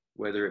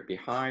 whether it be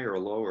high or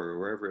low or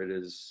wherever it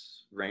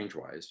is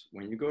range-wise,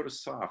 when you go to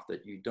soft,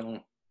 that you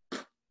don't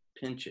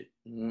pinch it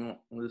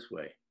this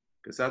way,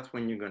 because that's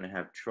when you're going to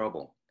have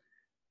trouble.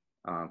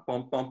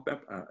 Bum, bum, bum,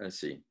 let's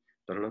see.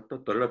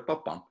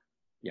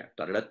 Yeah.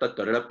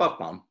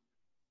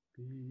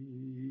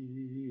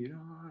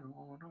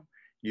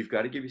 You've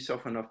got to give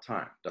yourself enough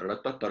time.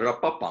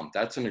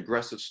 That's an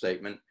aggressive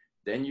statement.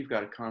 Then you've got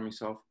to calm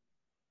yourself.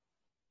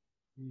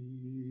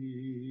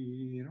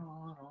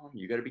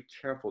 You got to be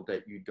careful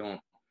that you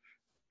don't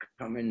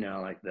come in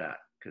now like that,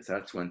 because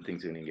that's when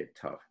things are going to get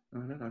tough.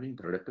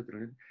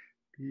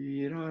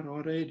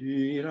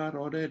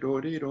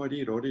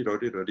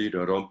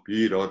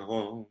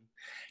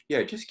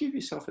 Yeah, just give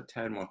yourself a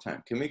tad more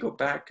time. Can we go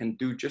back and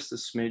do just a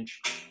smidge?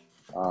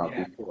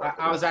 Yeah.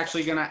 I was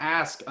actually going to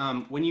ask,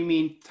 when you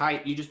mean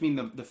tight, you just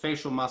mean the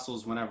facial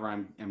muscles whenever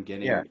I'm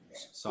getting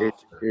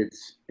softer.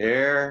 It's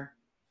air,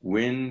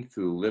 wind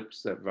through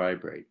lips that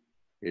vibrate.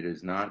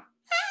 It's not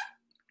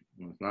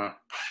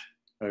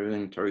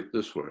everything tight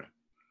this way.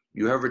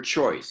 You have a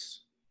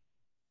choice.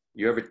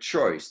 You have a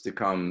choice to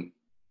come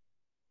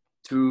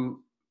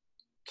too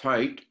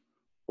tight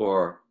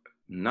or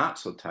not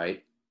so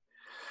tight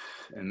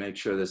and make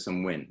sure there's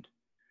some wind.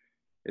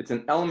 It's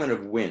an element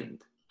of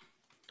wind.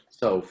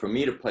 So for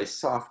me to play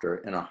softer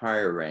in a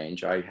higher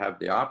range, I have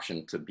the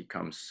option to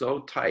become so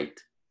tight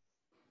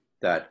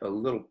that a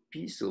little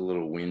piece of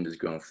little wind is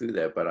going through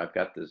there, but I've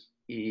got this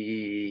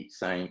E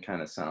sign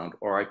kind of sound,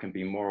 or I can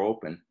be more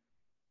open.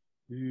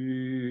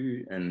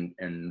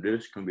 And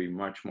this can be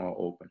much more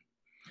open.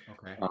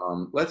 Okay.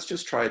 Let's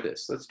just try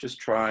this. Let's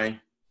try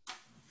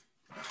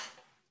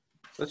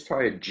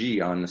a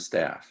G on the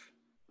staff.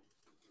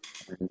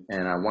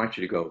 And I want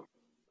you to go,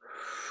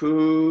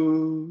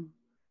 foo,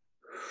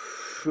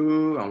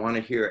 foo. I want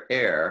to hear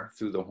air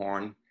through the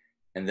horn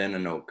and then a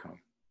note come.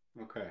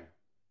 Okay.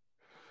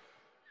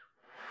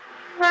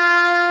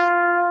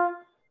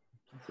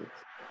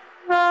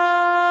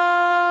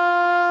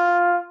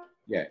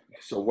 Yeah.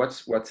 So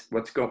what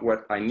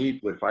I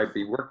need, if I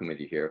be working with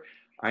you here,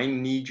 I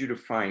need you to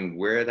find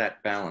where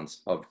that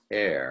balance of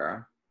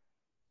air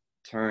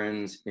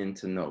turns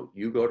into note.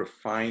 You go to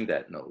find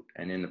that note,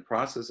 and in the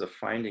process of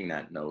finding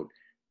that note,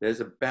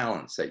 there's a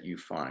balance that you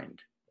find.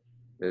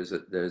 There's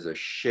a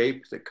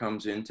shape that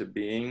comes into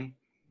being,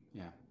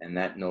 yeah, and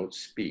that note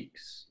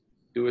speaks.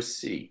 Do a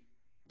C.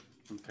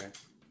 Okay.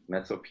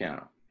 Mezzo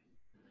piano.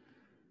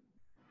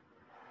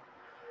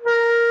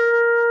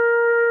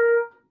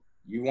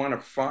 You want to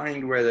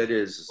find where that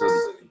is so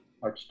that you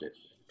touched it.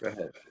 Go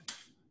ahead.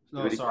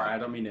 No, sorry, I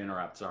don't mean to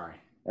interrupt. Sorry.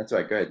 That's all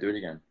right. Go ahead. Do it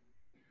again.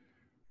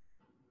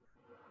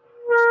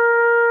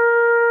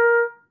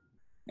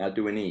 Now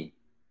do an E.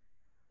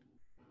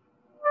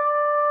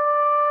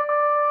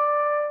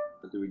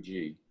 Now do a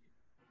G.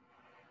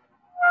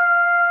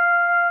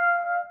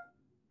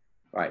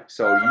 Right.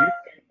 So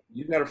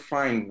you got to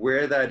find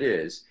where that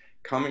is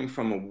coming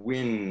from a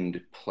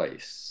wind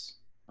place.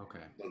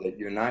 Okay. So that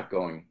you're not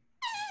going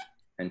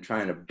and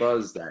trying to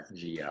buzz that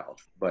G out,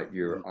 but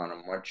you're on a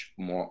much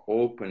more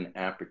open,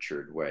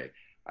 apertured way.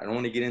 I don't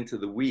want to get into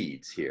the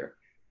weeds here,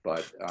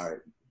 but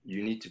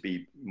you need to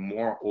be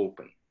more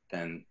open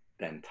than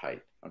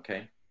tight.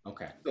 Okay.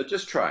 Okay. So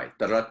just try.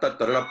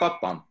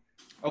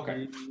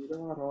 Okay.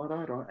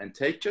 And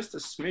take just a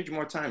smidge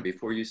more time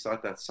before you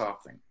start that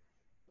soft thing.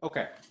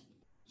 Okay.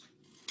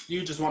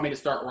 You just want me to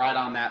start right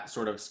on that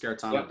sort of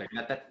scherzano thing.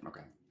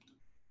 Okay.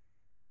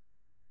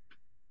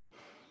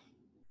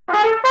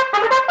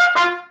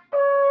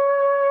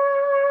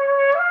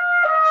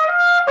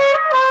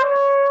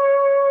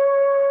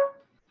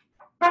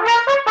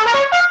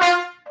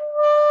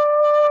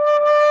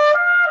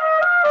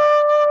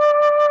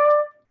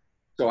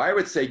 So I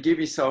would say give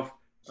yourself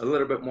a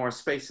little bit more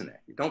space in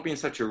there. Don't be in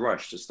such a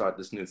rush to start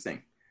this new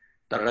thing.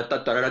 Your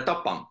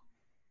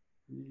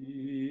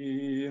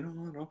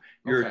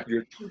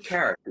two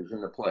characters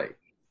in the play.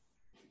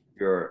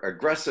 Your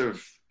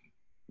aggressive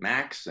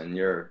Max and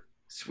your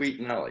sweet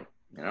Nellie,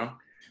 you know?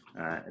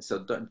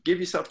 So give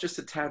yourself just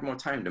a tad more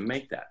time to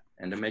make that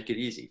and to make it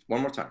easy. One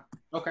more time.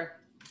 Okay.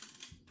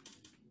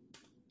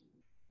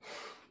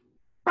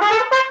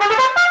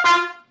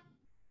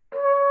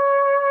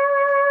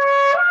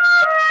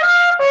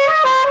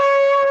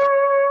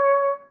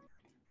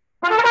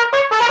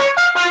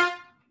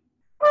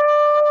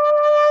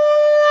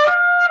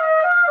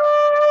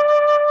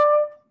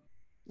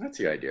 That's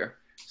the idea.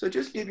 So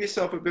just give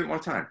yourself a bit more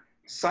time.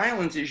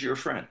 Silence is your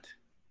friend,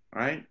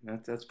 right?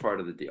 That's part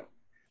of the deal.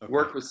 Okay.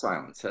 Work with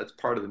silence. That's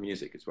part of the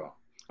music as well.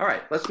 All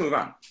right, let's move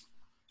on.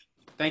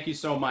 Thank you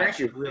so much. Thank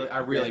you. I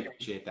really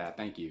appreciate that.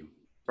 Thank you.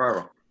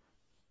 Bravo.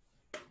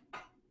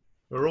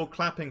 We're all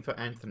clapping for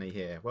Anthony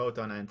here. Well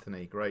done,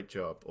 Anthony. Great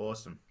job.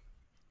 Awesome.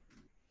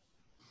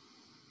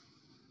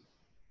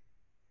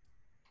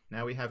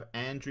 Now we have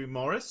Andrew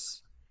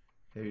Morris,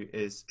 who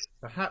is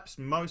perhaps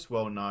most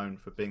well known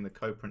for being the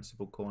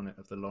co-principal cornet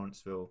of the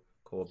Lawrenceville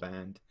Corps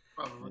Band.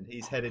 Probably. And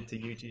he's headed to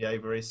UGA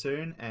very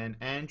soon. And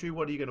Andrew,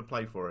 what are you going to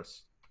play for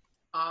us?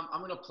 I'm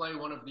going to play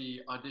one of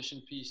the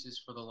audition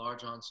pieces for the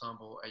large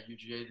ensemble at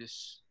UGA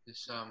this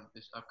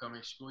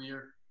upcoming school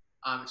year.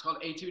 It's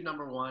called Etude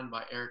Number 1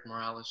 by Eric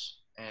Morales,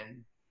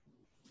 and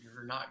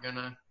you're not going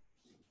to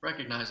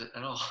recognize it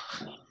at all.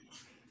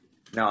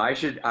 No, I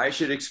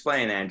should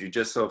explain, Andrew,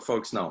 just so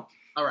folks know.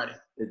 Alrighty.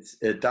 It's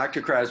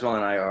Dr. Craswell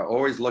and I are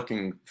always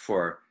looking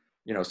for,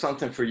 you know,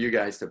 something for you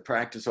guys to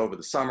practice over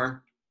the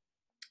summer,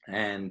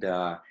 and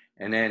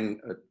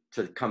then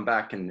to come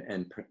back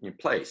and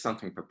play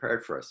something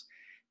prepared for us.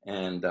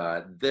 And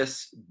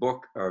this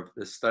book of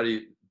the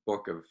study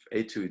book of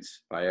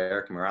etudes by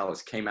Eric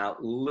Morales came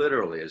out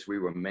literally as we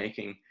were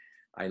making.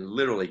 I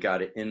literally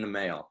got it in the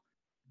mail,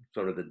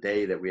 sort of the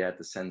day that we had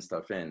to send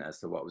stuff in as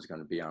to what was going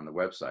to be on the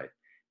website.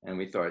 And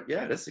we thought,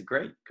 yeah, this is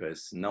great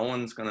because no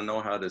one's going to know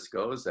how this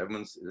goes.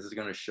 This is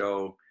going to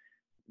show,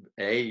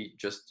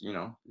 just, you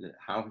know,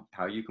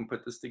 how you can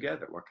put this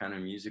together, what kind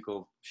of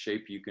musical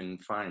shape you can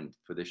find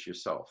for this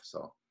yourself.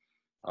 So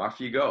off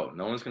you go.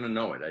 No one's going to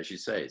know it, as you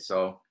say.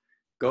 So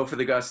go for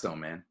the gusto,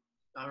 man.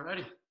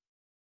 Alrighty.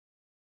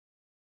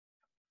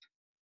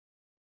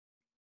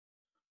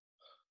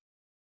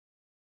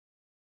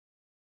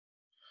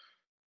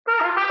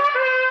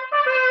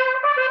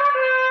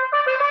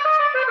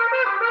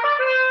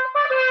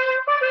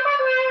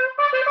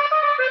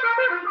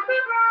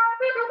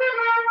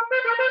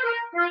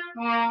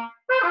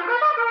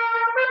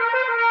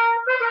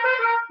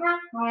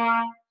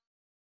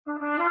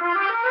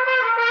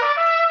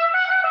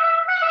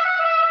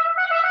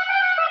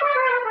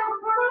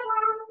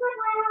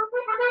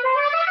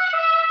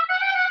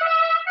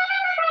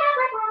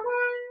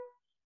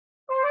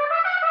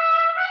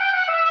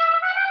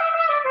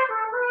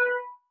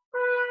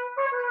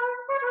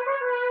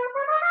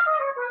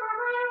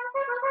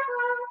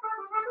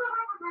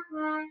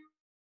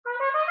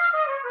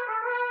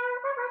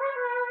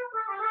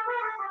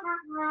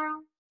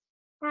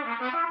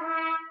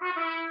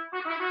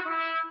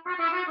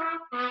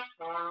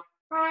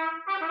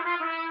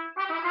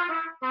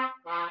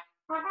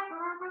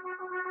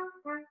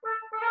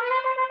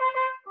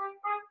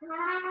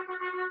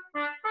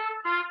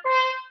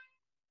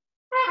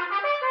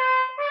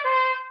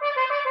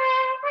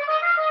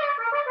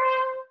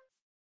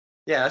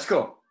 Yeah, that's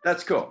cool.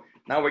 That's cool.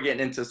 Now we're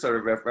getting into sort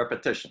of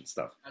repetition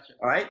stuff. Gotcha.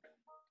 All right.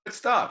 Good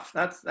stuff.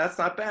 That's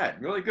not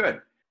bad. Really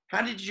good.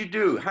 How did you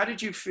do? How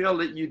did you feel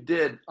that you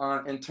did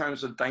in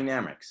terms of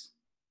dynamics?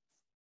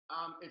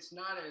 It's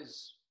not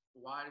as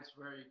wide. It's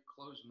very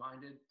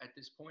closed-minded at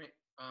this point.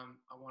 I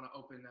want to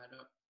open that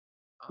up.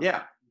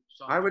 Yeah,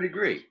 I would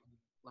agree.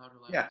 Louder.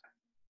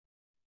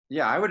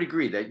 Yeah, I would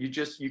agree that you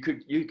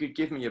could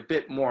give me a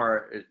bit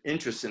more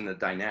interest in the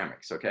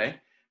dynamics. Okay,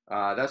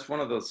 that's one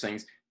of those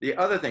things. The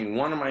other thing,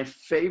 one of my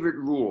favorite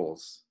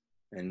rules,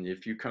 and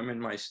if you come in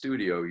my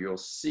studio, you'll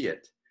see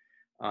it.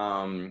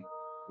 When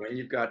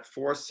you've got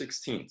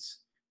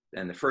 4/16ths,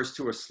 and the first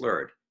two are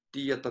slurred.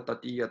 This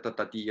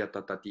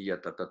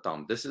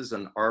is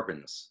an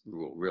Arbenz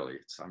rule, really.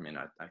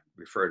 I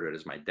refer to it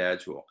as my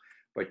dad's rule,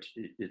 but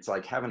it's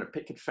like having a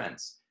picket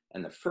fence.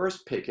 And the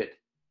first picket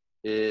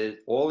is,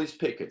 all these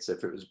pickets,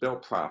 if it was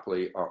built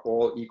properly, are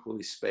all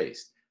equally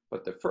spaced.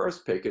 But the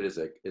first picket is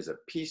a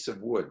piece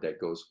of wood that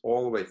goes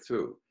all the way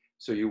through.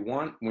 So you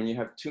want, when you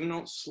have two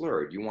notes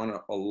slurred, you want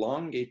to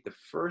elongate the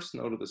first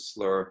note of the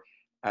slur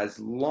as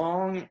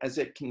long as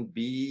it can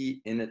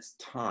be in its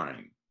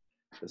time.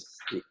 The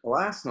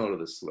last note of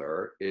the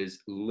slur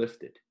is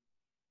lifted.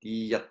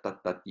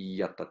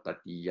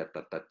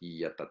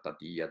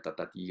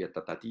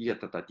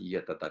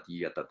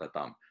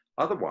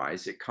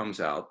 Otherwise, it comes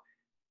out.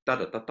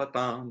 It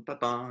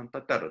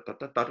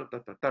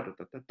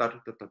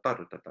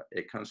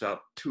comes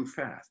out too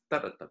fast,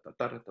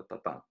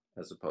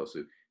 as opposed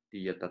to.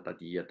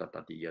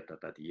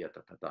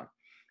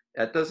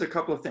 That does a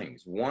couple of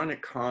things. One,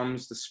 it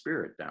calms the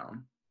spirit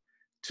down.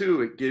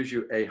 Two, it gives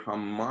you a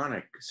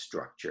harmonic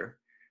structure.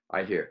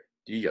 I hear.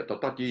 I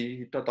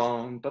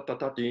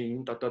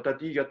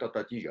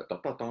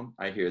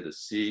hear the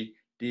C,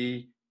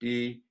 D,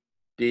 D,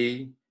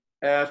 D,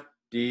 F,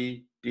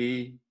 D,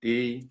 D,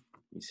 D.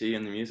 You see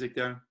in the music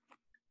there?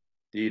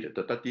 Gotcha.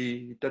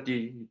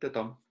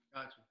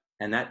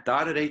 And that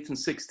dotted 8th and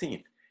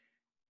 16th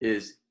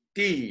is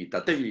D, da,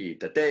 day,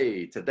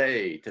 today,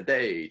 today,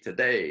 today,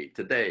 today,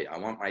 today. I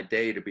want my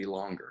day to be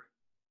longer.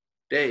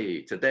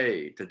 Day,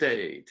 today,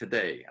 today,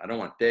 today. I don't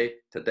want day,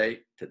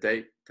 today,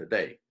 today,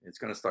 today. It's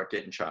going to start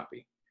getting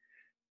choppy.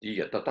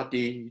 And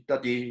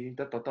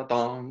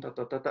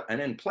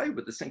then play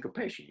with the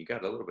syncopation. You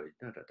got a little bit.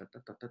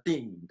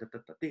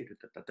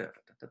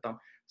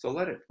 So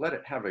let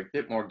it have a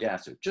bit more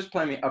gas. Just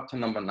play me up to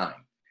number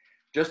 9.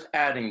 Just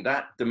adding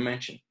that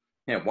dimension.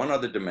 Yeah, one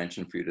other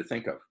dimension for you to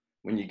think of.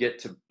 when you get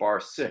to bar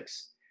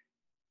 6.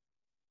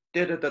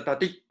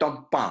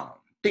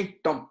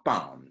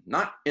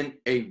 Not in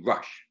a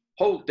rush.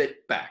 Hold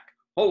it back.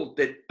 Hold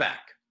it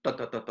back.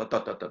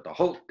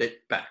 Hold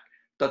it back.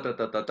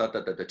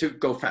 To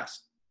go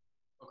fast.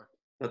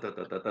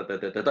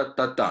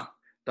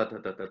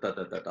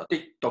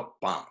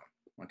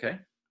 Okay,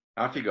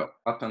 off you go,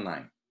 up to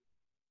 9.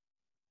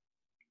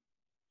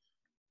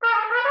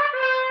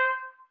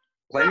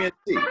 Play me a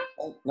C.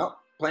 Oh, no,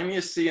 play me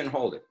a C and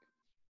hold it.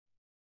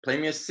 Play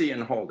me a C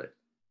and hold it.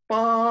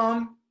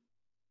 Bum.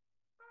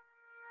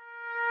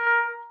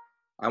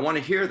 I want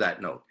to hear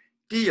that note.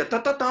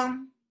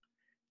 Dia-ta-ta-dum.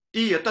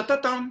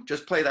 Dia-ta-ta-dum.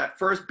 Just play that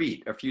first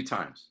beat a few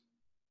times.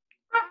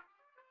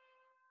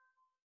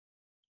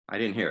 I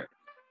didn't hear it.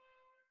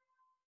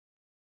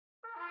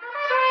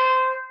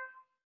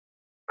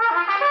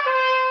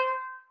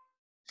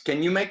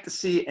 Can you make the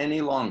C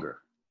any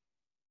longer?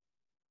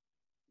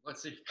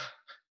 Let's see.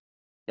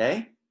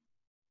 Okay.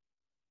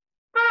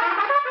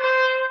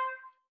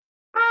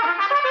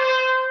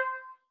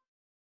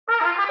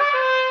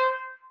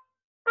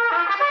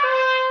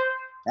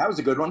 That was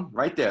a good one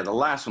right there. The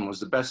last one was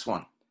the best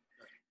one.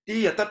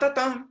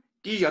 Dia-ta-ta-dum,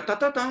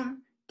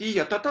 dia-ta-ta-dum,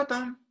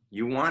 dia-ta-ta-dum.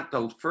 You want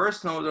the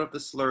first note of the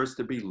slurs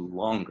to be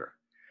longer.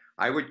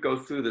 I would go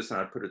through this and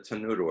I'd put a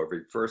tenuto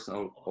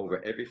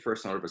over every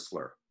first note of a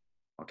slur.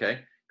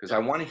 Okay? Because I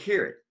want to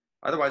hear it.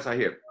 Otherwise I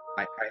hear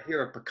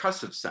a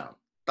percussive sound.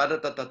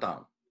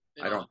 Da-da-da-da-dum.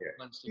 I don't hear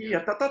it.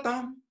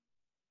 Dia-ta-ta-dum.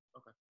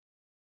 Okay.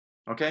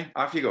 Okay,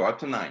 off you go, up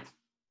to 9.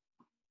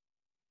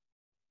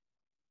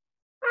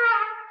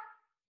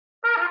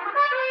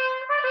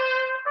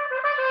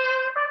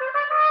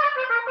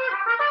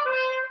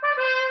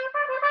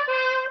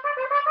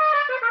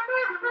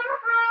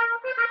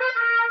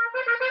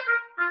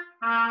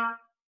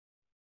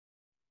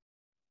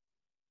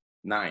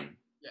 Nine.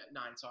 Yeah,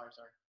 9. Sorry.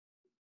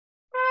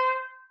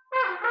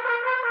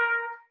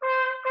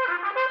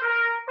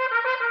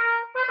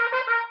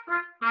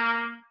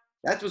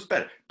 That was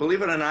better.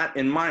 Believe it or not,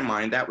 in my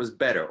mind, that was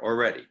better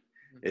already.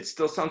 It's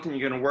still something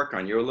you're going to work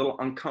on. You're a little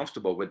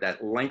uncomfortable with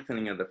that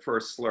lengthening of the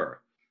first slur.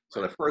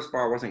 So the first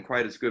bar wasn't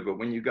quite as good, but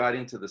when you got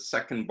into the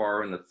second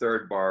bar and the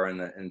third bar,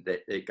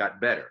 it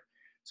got better.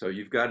 So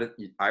you've got to,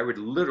 I would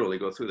literally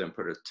go through them,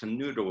 put a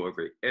tenuto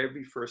over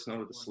every first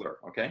note of the slur,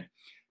 okay?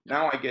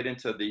 Now I get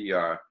into the,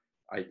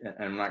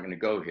 I'm not going to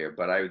go here,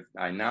 but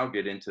I now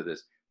get into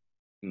this,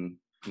 that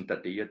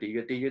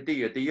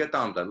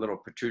little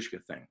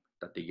Petrushka thing.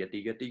 I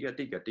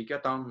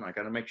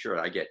got to make sure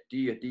I get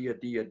dia, dia,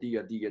 dia,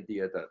 dia, dia,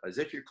 dia, as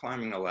if you're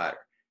climbing a ladder.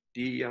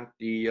 Dia,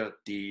 dia,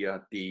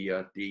 dia,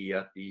 dia,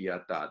 dia,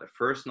 dia, da. The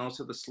first notes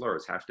of the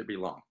slurs have to be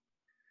long.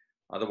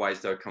 Otherwise,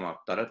 they'll come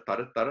up. Da, da, da,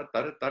 da, da,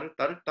 da, da,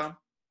 da, da, da.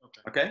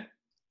 Okay?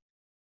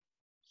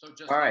 So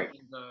just all right.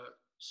 The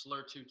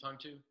slur 2, tongue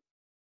 2?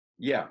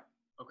 Yeah.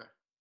 Okay.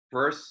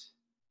 First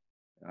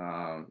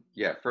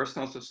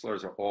notes of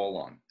slurs are all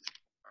long.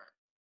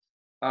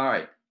 All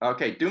right.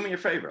 Okay, do me a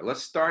favor.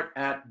 Let's start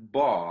at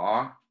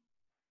bar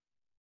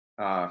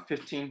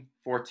 15,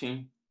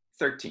 14,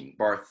 13.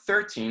 Bar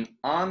 13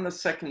 on the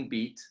second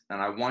beat,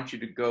 and I want you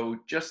to go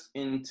just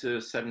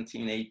into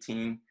 17,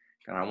 18,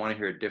 and I want to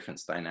hear a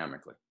difference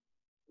dynamically.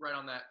 Right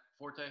on that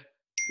forte?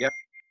 Yep.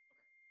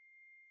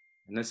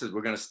 And this is,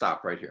 we're going to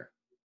stop right here.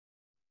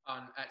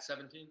 At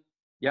 17?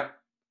 Yep.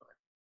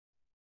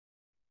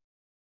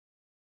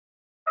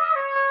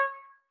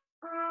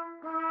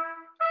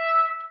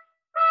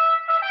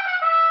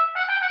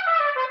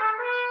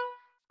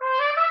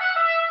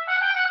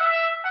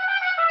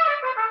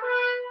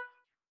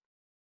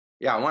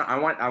 Yeah, I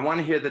want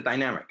to hear the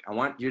dynamic. I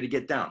want you to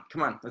get down.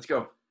 Come on, let's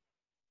go.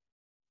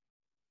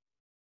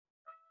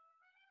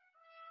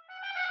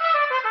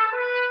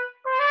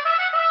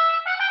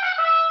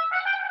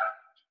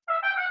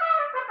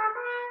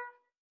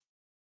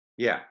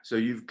 Yeah, so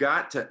you've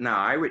got to,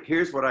 now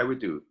here's what I would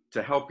do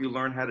to help you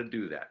learn how to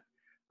do that.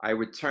 I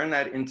would turn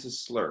that into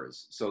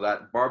slurs. So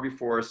that bar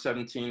before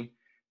 17,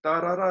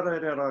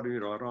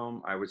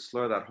 I would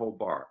slur that whole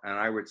bar, and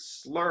I would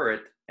slur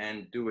it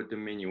and do a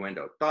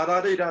diminuendo,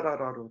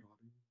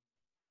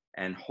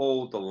 and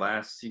hold the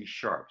last C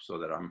sharp so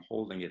that I'm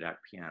holding it at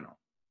piano.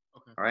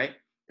 Okay. All right,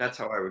 that's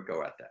how I would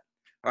go at that.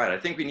 All right, I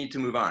think we need to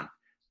move on.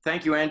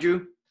 Thank you,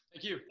 Andrew.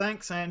 Thank you.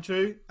 Thanks,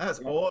 Andrew.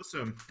 That's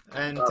awesome.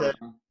 And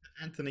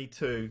Anthony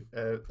too.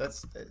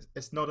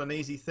 It's not an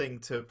easy thing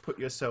to put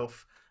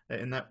yourself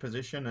in that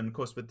position, and of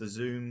course with the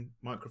Zoom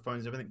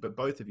microphones and everything, but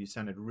both of you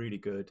sounded really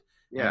good.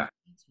 Yeah.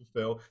 Thanks for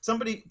Phil.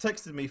 Somebody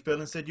texted me, Phil,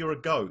 and said you're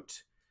a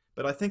goat,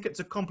 but I think it's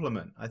a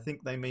compliment. I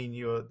think they mean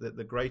you're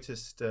the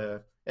greatest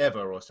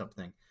ever or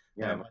something.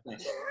 Yeah.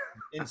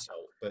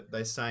 Insult, but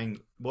they're saying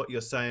what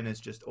you're saying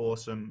is just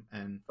awesome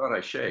and thought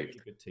I shaved.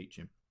 Really good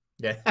teaching.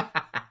 Yeah.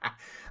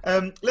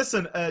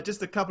 Listen,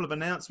 just a couple of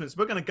announcements.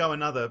 We're going to go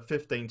another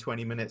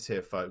 15-20 minutes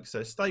here, folks,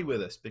 so stay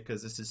with us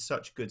because this is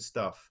such good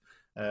stuff.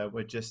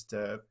 We're just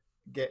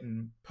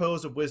getting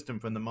pearls of wisdom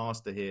from the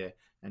master here,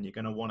 and you're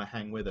going to want to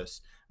hang with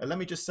us. Let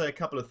me just say a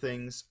couple of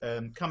things.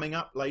 Coming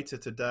up later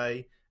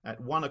today, At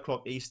 1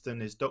 o'clock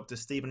Eastern is Dr.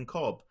 Stephen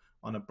Cobb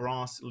on a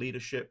brass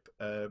leadership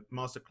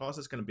masterclass.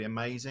 It's going to be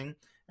amazing,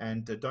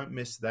 and don't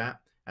miss that.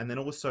 And then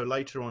also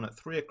later on at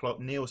 3 o'clock,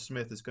 Neil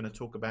Smith is going to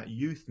talk about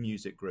youth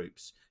music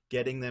groups,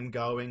 getting them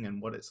going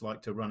and what it's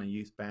like to run a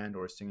youth band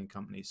or a singing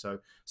company. So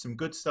some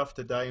good stuff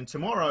today. And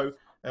tomorrow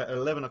at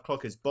 11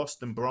 o'clock is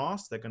Boston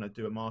Brass. They're going to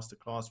do a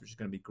masterclass, which is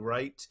going to be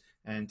great.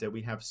 And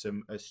we have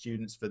some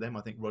students for them.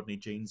 I think Rodney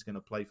Jean's going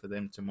to play for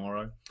them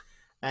tomorrow.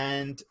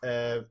 And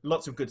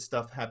lots of good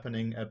stuff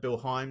happening. Bill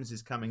Himes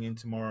is coming in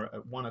tomorrow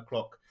at 1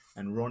 o'clock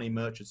and Ronnie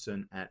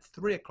Murchison at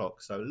 3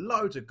 o'clock. So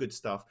loads of good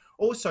stuff.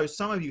 Also,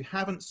 some of you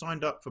haven't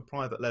signed up for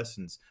private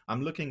lessons.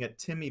 I'm looking at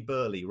Timmy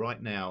Burley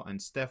right now and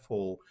Steph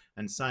Hall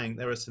and saying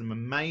there are some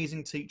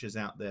amazing teachers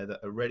out there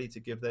that are ready to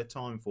give their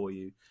time for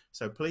you.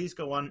 So please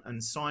go on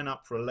and sign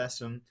up for a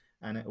lesson,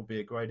 and it will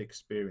be a great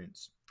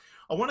experience.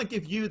 I want to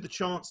give you the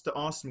chance to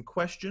ask some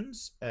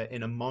questions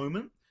in a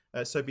moment.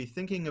 So be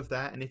thinking of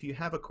that. And if you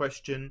have a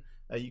question,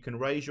 you can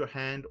raise your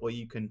hand or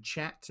you can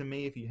chat to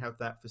me if you have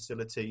that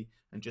facility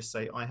and just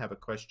say, I have a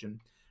question.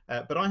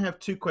 But I have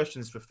 2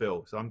 questions for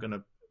Phil. So I'm going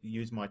to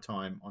use my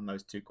time on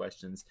those 2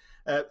 questions.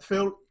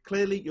 Phil,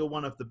 clearly you're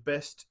one of the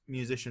best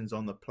musicians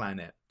on the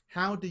planet.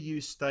 How do you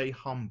stay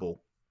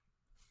humble?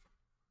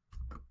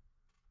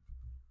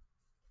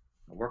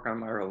 I work on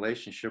my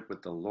relationship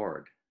with the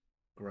Lord.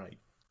 Great.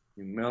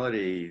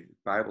 Humility, the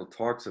Bible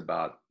talks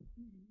about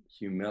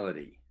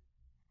humility.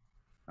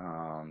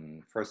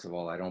 First of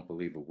all, I don't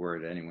believe a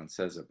word anyone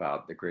says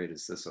about the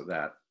greatest this or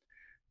that.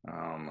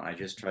 I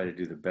just try to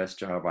do the best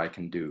job I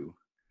can do,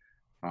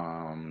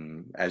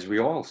 as we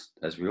all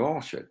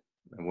should.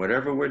 And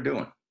whatever we're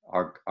doing,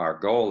 our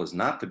goal is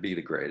not to be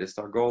the greatest.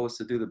 Our goal is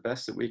to do the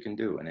best that we can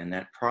do. And in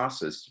that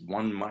process,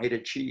 one might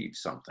achieve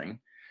something,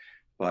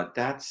 but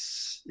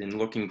that's in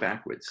looking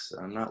backwards.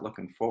 I'm not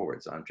looking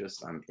forwards. I'm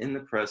in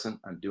the present.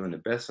 I'm doing the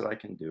best that I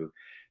can do,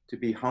 to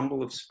be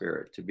humble of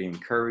spirit, to be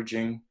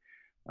encouraging.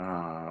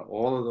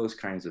 All of those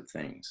kinds of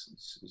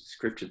things.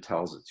 Scripture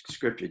tells it.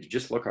 Scripture, you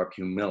just look up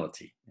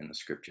humility in the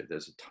scripture.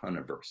 There's a ton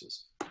of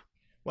verses.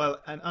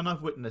 Well, and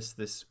I've witnessed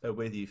this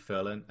with you,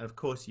 Phil, and of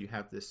course you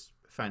have this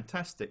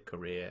fantastic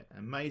career,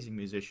 amazing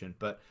musician,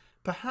 but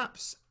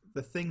perhaps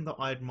the thing that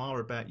I admire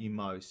about you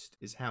most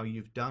is how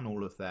you've done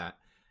all of that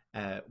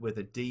with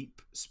a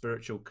deep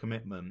spiritual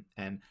commitment.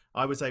 And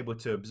I was able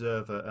to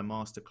observe a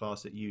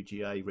masterclass at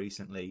UGA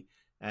recently,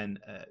 and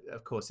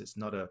of course it's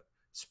not a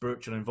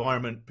spiritual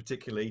environment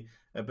particularly,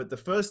 but the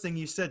first thing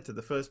you said to the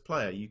first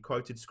player, you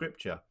quoted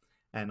scripture.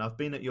 And I've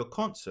been at your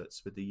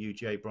concerts with the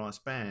UGA brass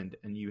band,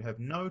 and you have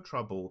no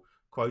trouble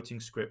quoting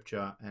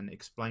scripture and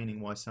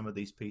explaining why some of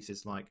these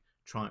pieces like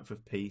Triumph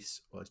of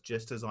Peace or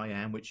Just As I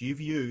Am, which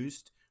you've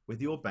used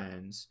with your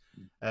bands.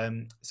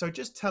 So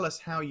just tell us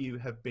how you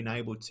have been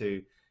able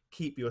to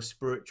keep your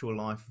spiritual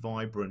life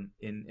vibrant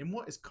in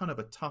what is kind of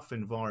a tough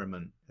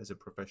environment as a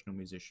professional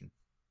musician.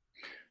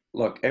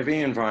 Look, every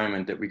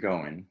environment that we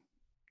go in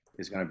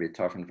is going to be a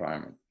tough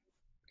environment.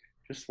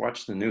 Just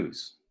watch the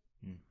news.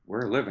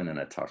 We're living in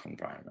a tough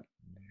environment.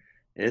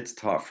 It's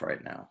tough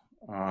right now.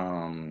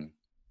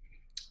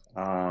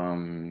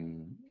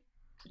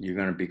 You're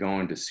going to be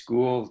going to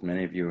school.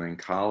 Many of you are in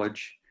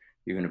college.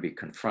 You're going to be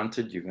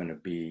confronted. You're going to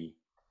be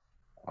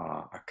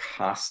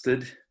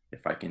accosted,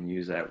 if I can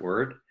use that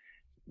word,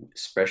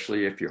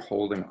 especially if you're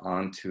holding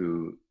on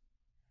to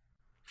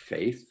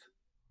faith,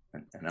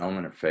 an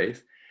element of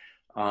faith.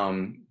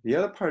 The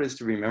other part is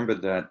to remember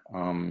that,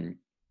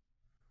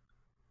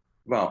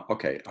 well,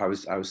 okay, I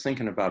was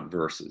thinking about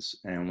verses,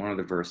 and one of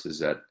the verses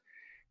that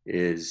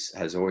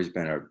has always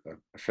been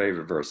a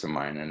favorite verse of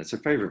mine, and it's a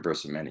favorite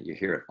verse of many. You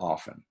hear it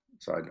often,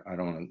 so I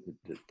don't.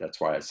 That's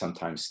why I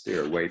sometimes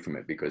steer away from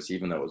it, because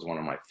even though it was one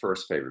of my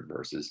first favorite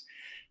verses,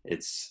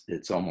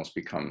 it's almost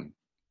become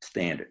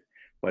standard.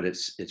 But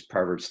it's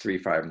Proverbs 3,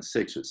 5, and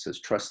 6, which says,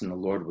 "Trust in the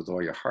Lord with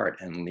all your heart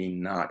and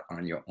lean not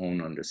on your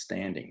own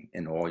understanding.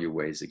 In all your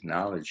ways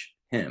acknowledge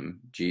him,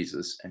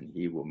 Jesus, and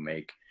he will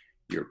make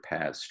your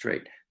paths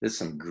straight." There's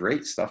some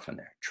great stuff in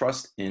there.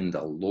 Trust in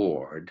the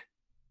Lord.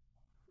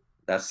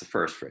 That's the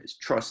first phrase.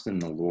 Trust in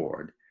the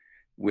Lord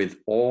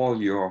with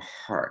all your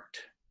heart.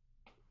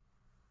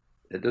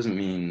 It doesn't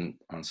mean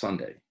on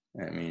Sunday.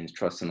 It means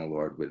trust in the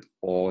Lord with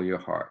all your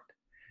heart.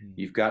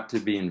 You've got to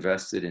be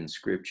invested in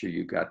scripture.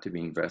 You've got to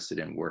be invested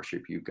in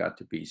worship. You've got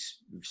to be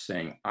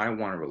saying, I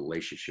want a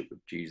relationship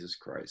with Jesus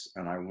Christ.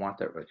 And I want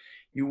that.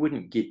 You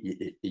wouldn't get,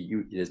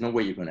 there's no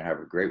way you're going to have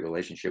a great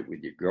relationship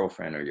with your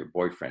girlfriend or your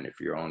boyfriend if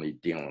you're only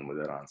dealing with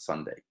it on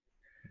Sunday.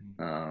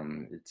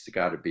 It's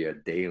got to be a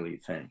daily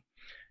thing.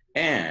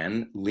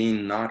 And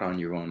lean not on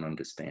your own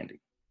understanding.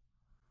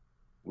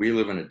 We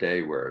live in a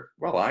day where,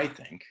 I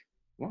think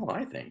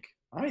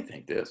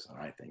this and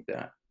I think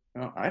that.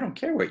 No, I don't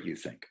care what you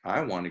think.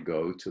 I want to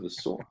go to the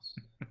source.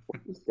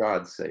 What does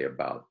God say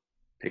about,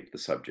 pick the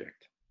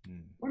subject?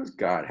 What does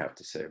God have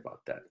to say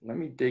about that? Let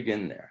me dig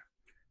in there.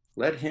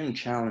 Let him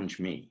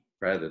challenge me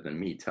rather than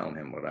me telling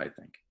him what I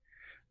think.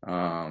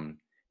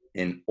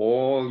 In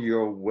all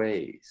your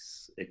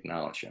ways,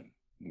 acknowledge him.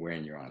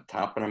 When you're on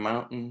top of the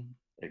mountain,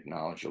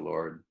 acknowledge the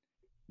Lord.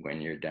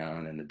 When you're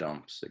down in the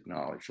dumps,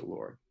 acknowledge the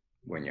Lord.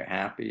 When you're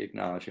happy,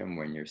 acknowledge him.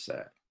 When you're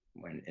sad,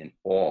 when in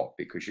all,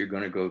 because you're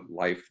going to go,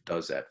 life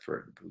does that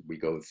we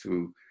go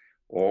through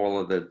all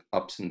of the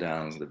ups and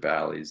downs, the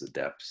valleys, the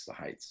depths, the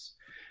heights.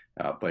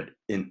 But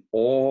in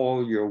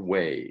all your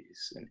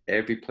ways, in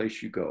every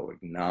place you go,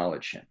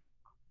 acknowledge him,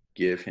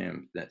 give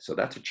him that. So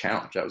that's a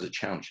challenge. That was a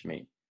challenge to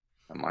me.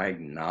 Am I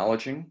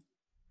acknowledging,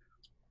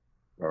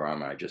 or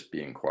am I just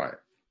being quiet?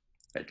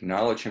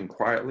 Acknowledge him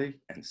quietly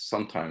and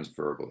sometimes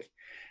verbally,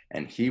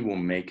 and he will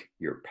make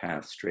your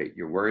path straight.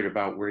 You're worried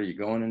about where you're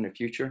going in the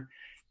future.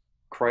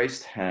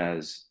 Christ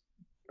has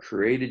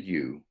created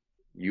you.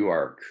 You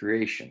are a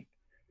creation.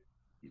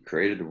 He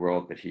created the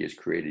world, but he has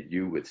created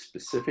you with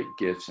specific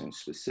gifts and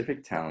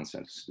specific talents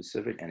and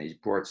he's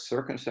brought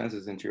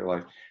circumstances into your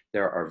life.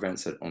 There are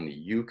events that only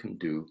you can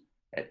do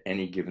at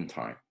any given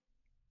time.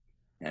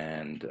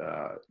 And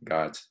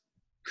God's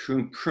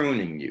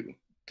pruning you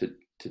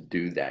to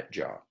do that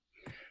job.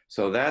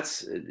 So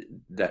that's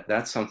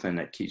something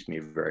that keeps me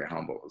very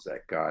humble, is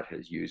that God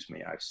has used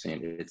me. I've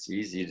seen it. It's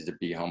easy to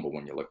be humble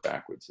when you look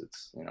backwards.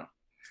 It's, you know.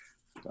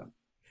 So.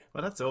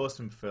 Well, that's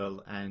awesome,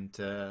 Phil. And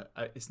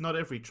it's not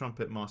every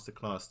trumpet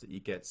masterclass that you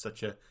get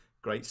such a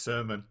great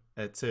sermon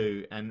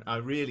too. And I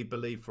really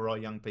believe for our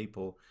young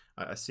people,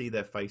 I see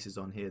their faces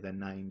on here, their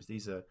names.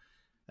 These are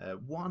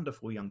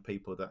wonderful young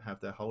people that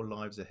have their whole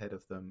lives ahead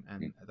of them.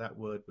 And that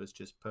word was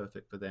just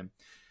perfect for them.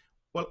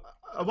 Well,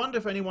 I wonder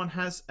if anyone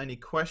has any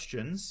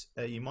questions.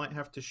 You might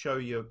have to show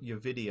your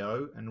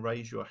video and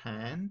raise your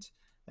hand.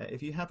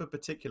 If you have a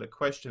particular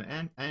question,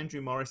 and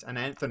Andrew Morris and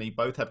Anthony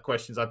both have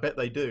questions. I bet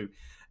they do.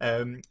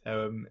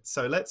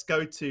 So let's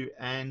go to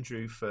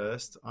Andrew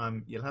first.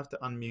 You'll have to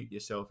unmute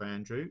yourself,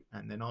 Andrew,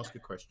 and then ask a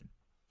question.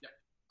 Yeah.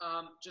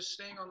 Just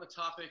staying on the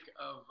topic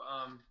of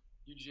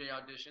UGA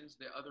auditions,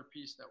 the other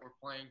piece that we're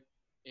playing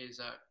is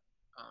a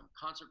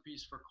concert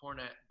piece for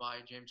cornet by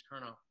James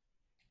Curnow.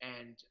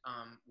 And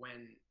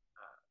when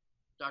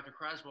Dr.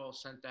 Craswell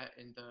sent that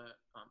in the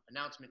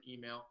announcement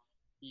email,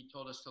 he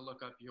told us to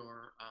look up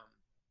your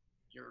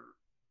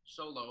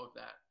solo of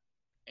that.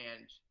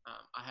 And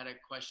I had a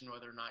question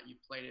whether or not you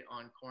played it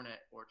on cornet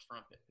or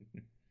trumpet.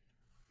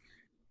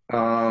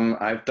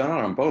 I've done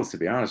it on both, to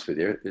be honest with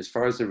you. As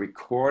far as the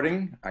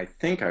recording, I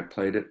think I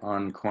played it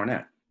on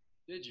cornet.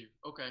 Did you?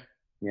 Okay.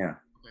 Yeah.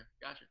 Okay,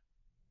 gotcha.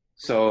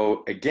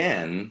 So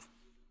again,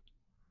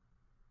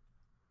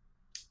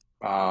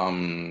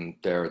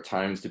 there are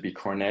times to be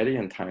cornetti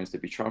and times to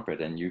be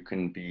trumpet, and you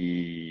can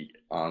be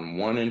on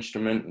one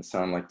instrument and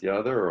sound like the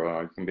other,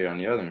 or you can be on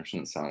the other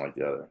instrument and sound like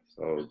the other.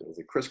 So there's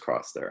a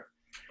crisscross there.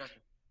 Gotcha.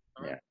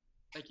 All right. Yeah.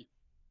 Thank you.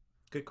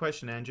 Good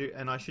question, Andrew.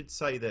 And I should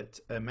say that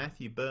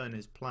Matthew Byrne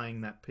is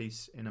playing that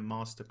piece in a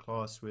master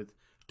class with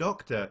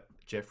Dr.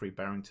 Jeffrey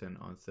Barrington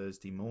on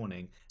Thursday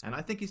morning, and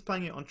I think he's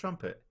playing it on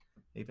trumpet,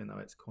 even though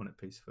it's a cornet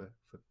piece for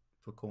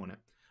cornet.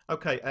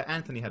 Okay,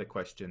 Anthony had a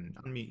question.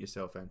 Unmute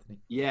yourself, Anthony.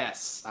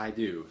 Yes, I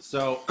do.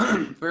 So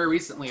very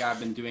recently, I've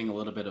been doing a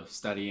little bit of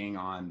studying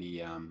on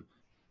the,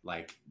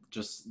 like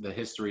just the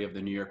history of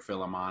the New York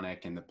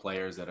Philharmonic and the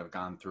players that have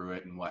gone through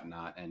it and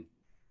whatnot. And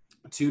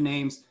two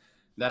names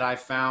that I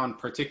found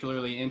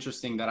particularly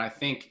interesting that I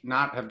think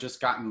not have just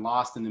gotten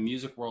lost in the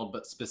music world,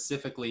 but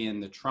specifically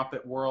in the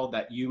trumpet world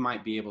that you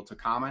might be able to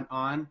comment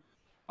on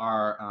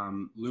are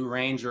Lou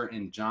Ranger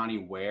and Johnny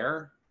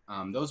Ware.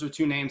 Those are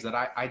two names that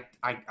I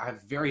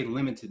have very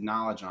limited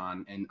knowledge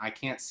on, and I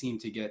can't seem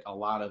to get a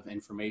lot of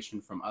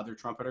information from other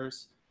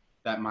trumpeters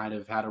that might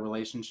have had a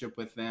relationship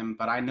with them.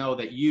 But I know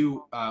that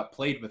you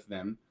played with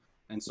them,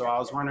 and so I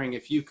was wondering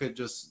if you could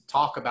just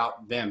talk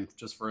about them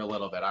just for a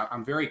little bit.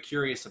 I'm very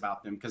curious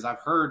about them because I've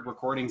heard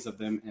recordings of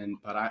them,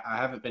 but I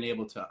haven't been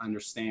able to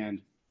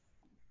understand.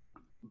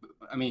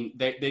 I mean,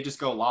 they just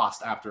go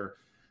lost after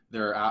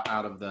they're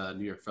out of the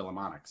New York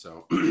Philharmonic.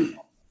 So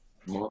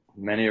well,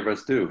 many of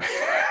us do.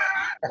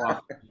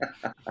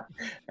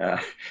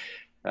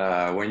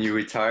 When you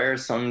retire,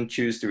 some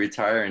choose to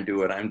retire and do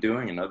what I'm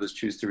doing, and others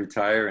choose to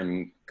retire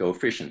and go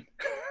fishing.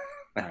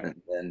 Right.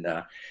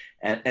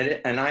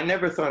 And I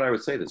never thought I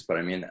would say this, but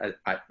I mean,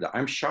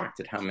 I'm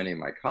shocked at how many of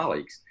my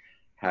colleagues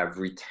have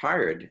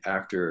retired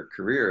after a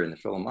career in the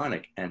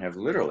Philharmonic and have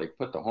literally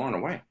put the horn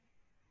away.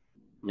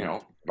 You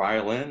know,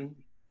 violin,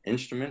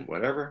 instrument,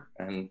 whatever,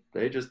 and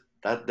they're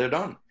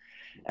done.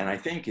 And I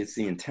think it's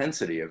the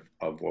intensity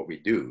of what we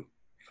do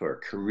for a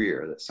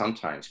career that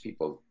sometimes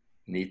people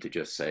need to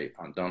just say,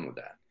 I'm done with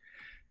that.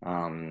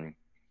 I'm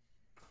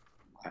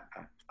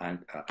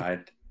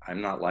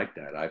not like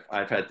that.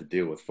 I've had to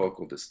deal with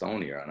focal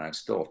dystonia, and I'm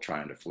still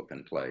trying to flip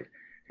and play.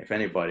 If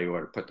anybody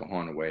were to put the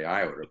horn away,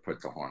 I would have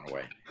put the horn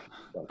away.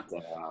 But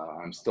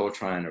I'm still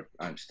too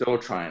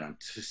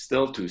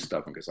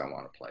stubborn because I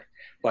want to play.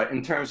 But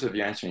in terms of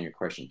answering your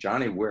question,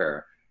 Johnny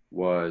Ware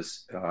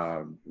was,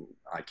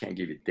 I can't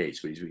give you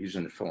dates, but he was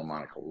in the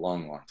Philharmonic a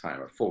long, long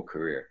time, a full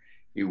career.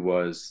 He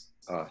was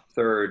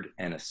third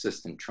and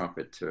assistant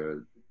trumpet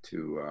to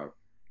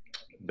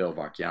Bill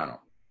Vacchiano.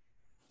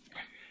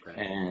 Right.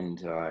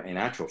 And in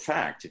actual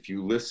fact, if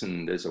you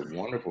listen, there's a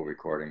wonderful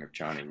recording of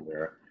Johnny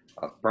Ware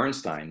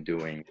Bernstein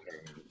doing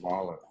a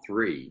Mahler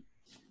 3.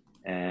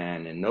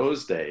 And in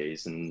those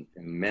days, in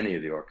many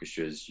of the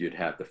orchestras, you'd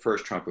have the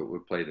first trumpet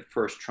would play the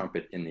first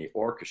trumpet in the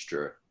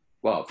orchestra.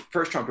 Well, the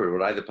first trumpet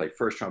would either play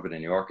first trumpet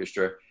in the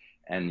orchestra,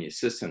 and the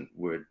assistant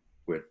would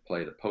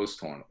play the post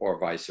horn, or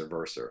vice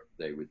versa.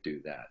 They would do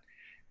that.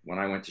 When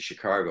I went to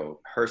Chicago,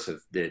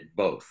 Herseth did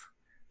both,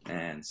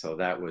 and so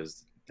that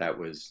was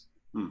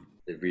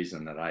the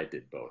reason that I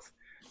did both.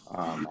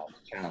 I was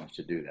challenged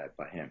to do that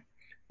by him.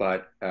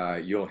 But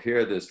you'll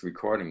hear this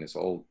recording, this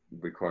old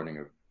recording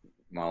of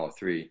Mahler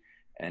 3,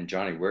 and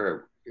Johnny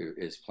Ware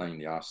is playing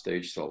the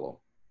offstage solo.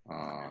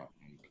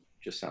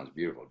 Just sounds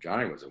beautiful.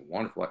 Johnny was a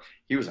wonderful.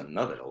 He was a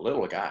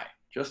little guy.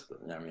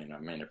 I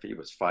mean, if he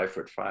was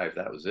 5'5",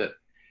 that was it.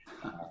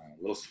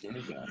 Little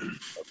skinny guy.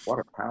 But what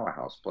a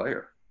powerhouse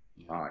player.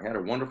 He had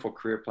a wonderful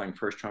career playing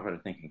first trumpet, I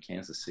think, in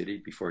Kansas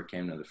City before he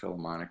came to the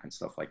Philharmonic and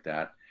stuff like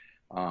that.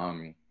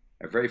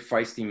 A very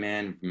feisty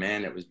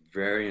man that was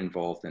very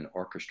involved in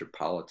orchestra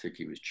politics.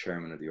 He was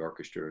chairman of the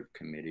orchestra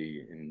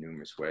committee in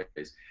numerous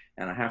ways.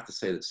 And I have to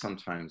say that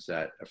sometimes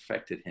that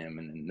affected him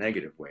in a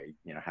negative way.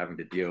 You know, having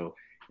to deal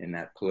in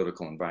that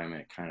political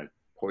environment kind of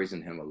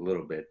poisoned him a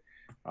little bit,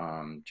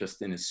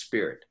 just in his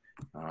spirit.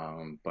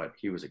 But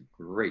he was a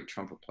great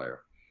trumpet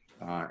player.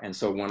 And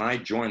so when I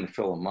joined the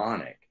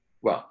Philharmonic,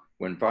 well,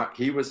 when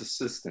he was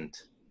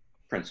assistant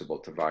principal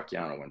to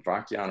Vacchiano, when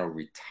Vacchiano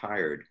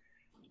retired,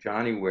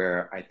 Johnny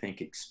Ware, I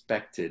think,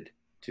 expected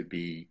to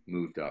be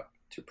moved up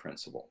to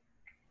principal.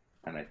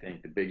 And I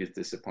think the biggest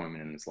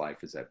disappointment in his life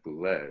is that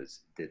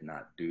Boulez did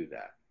not do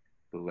that.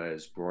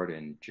 Boulez brought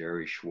in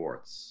Jerry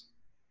Schwartz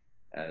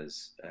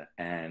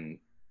and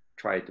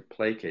tried to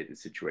placate the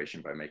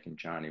situation by making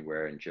Johnny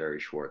Ware and Jerry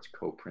Schwartz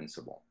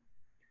co-principal.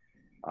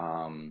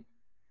 And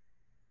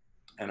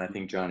I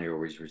think Johnny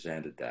always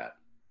resented that,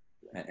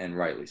 and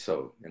rightly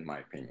so, in my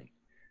opinion.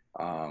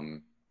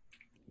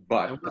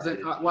 But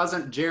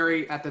wasn't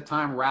Jerry at the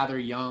time rather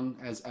young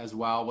as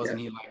well? Wasn't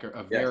he like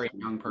a very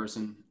young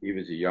person? He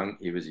was a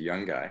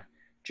young guy.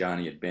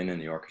 Johnny had been in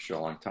the orchestra a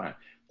long time.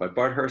 But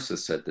Bart Herseth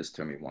said this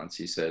to me once.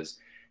 He says,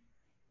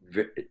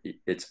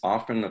 it's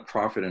often the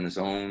prophet in his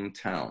own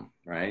town,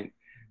 right?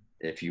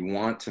 If you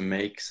want to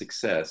make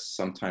success,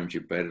 sometimes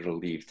you're better to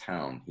leave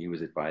town. He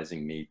was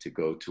advising me to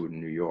go to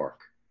New York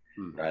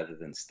rather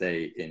than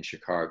stay in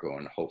Chicago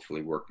and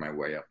hopefully work my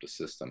way up the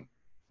system.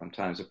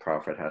 Sometimes a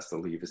prophet has to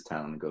leave his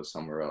town and go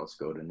somewhere else,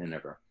 go to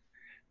Nineveh,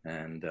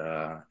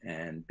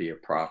 and be a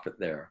prophet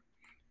there,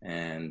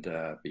 and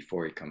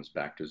before he comes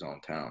back to his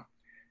own town.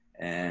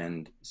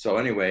 And so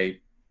anyway,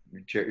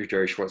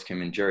 Jerry Schwartz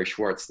came in. Jerry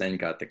Schwartz then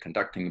got the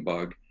conducting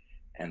bug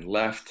and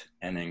left.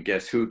 And then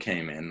guess who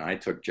came in? I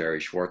took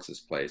Jerry Schwartz's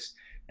place.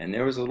 And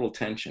there was a little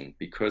tension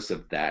because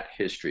of that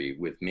history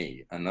with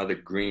me, another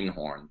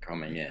greenhorn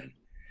coming in.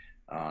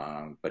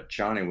 But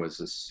Johnny was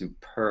a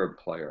superb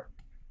player.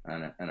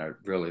 And a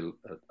really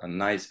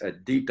nice,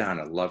 deep down,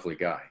 a lovely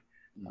guy,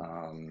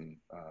 a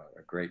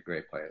great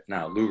player.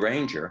 Now Lou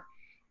Ranger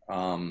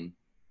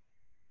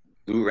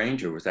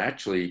was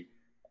actually,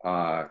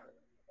 how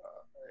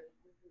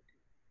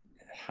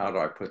do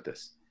I put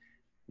this?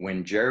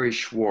 When Jerry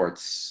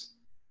Schwartz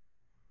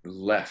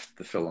left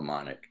the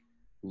Philharmonic,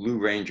 Lou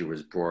Ranger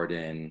was brought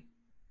in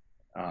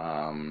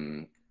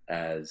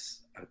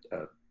as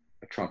a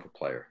trumpet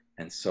player,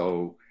 and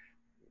so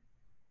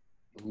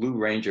Lou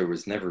Ranger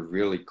was never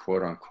really,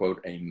 quote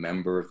unquote, a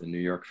member of the New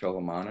York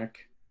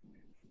Philharmonic.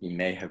 He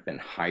may have been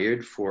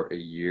hired for a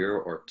year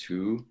or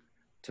two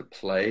to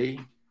play,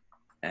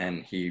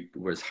 and he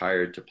was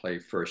hired to play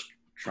first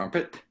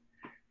trumpet,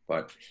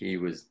 but he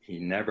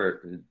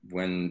never,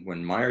 when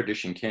my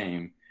audition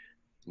came,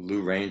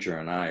 Lou Ranger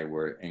and I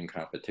were in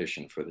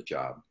competition for the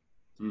job.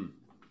 And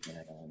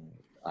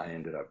I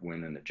ended up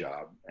winning the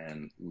job,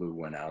 and Lou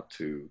went out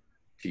to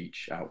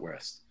teach out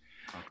west.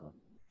 Okay.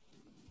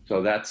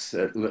 So that's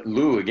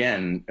Lou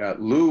again.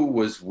 Lou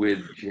was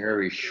with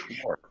Jerry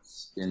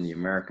Schwartz in the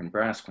American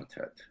Brass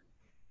Quintet.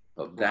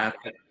 So that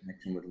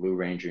connection with Lou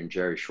Ranger and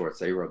Jerry Schwartz,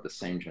 they were of the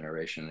same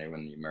generation. They were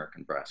in the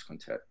American Brass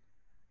Quintet.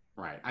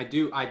 Right. I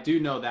do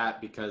know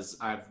that because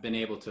I've been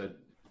able to,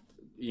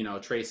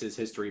 trace his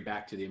history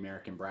back to the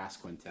American Brass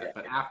Quintet. Yeah.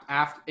 But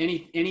after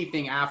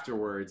anything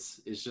afterwards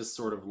is just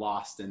sort of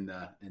lost in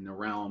the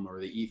realm or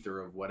the ether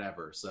of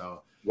whatever.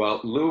 So well,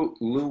 Lou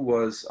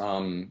was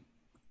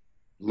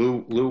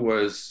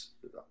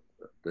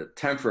the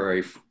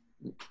temporary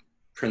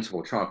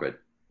principal trumpet.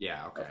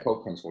 Yeah, okay.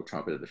 Co-principal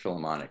trumpet at the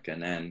Philharmonic.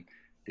 And then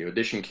the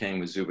audition came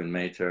with Zubin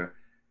Mehta,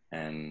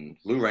 and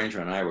Lou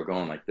Ranger and I were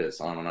going like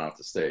this on and off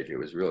the stage. It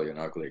was really an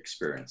ugly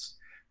experience.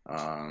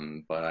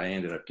 But I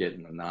ended up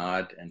getting the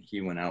nod, and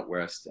he went out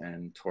west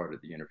and taught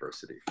at the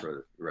university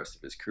for the rest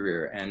of his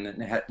career.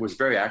 And was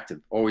very active,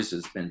 always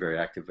has been very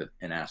active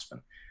in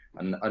Aspen.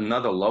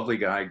 Another lovely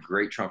guy,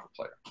 great trumpet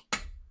player.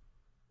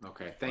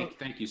 Okay,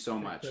 thank you so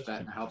much.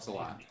 That helps a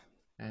lot.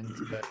 And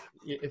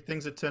if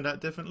things had turned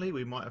out differently,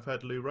 we might have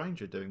had Lou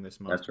Ranger doing this.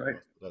 That's right.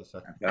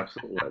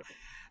 Absolutely.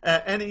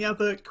 Any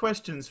other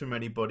questions from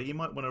anybody? You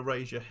might want to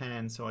raise your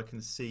hand so I can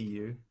see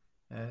you.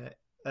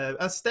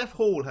 Steph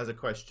Hall has a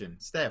question.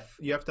 Steph,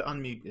 you have to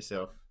unmute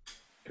yourself.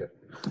 Okay.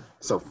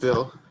 So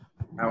Phil,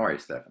 How are you,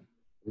 Stephen?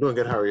 I'm doing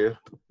good. How are you?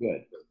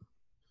 Good.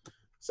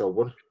 So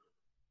what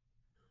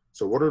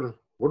are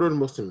the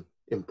most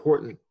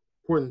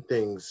important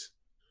things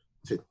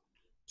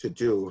to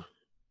do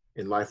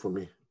in life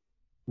when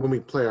we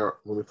play our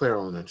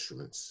own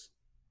instruments?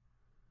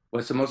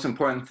 What's the most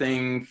important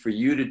thing for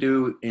you to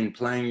do in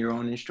playing your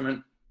own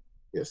instrument?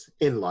 Yes,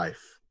 in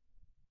life.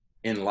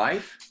 In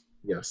life?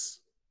 Yes.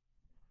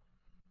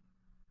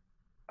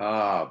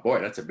 Boy,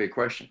 that's a big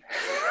question.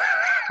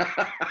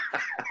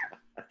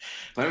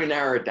 Let me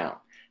narrow it down.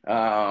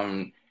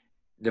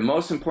 The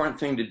most important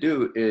thing to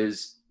do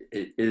is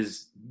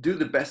do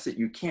the best that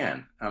you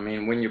can. I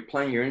mean, when you're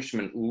playing your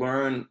instrument,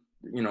 learn,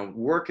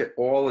 work at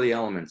all the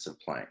elements of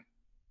playing,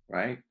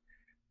 right?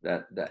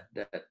 That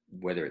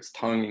whether it's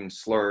tonguing,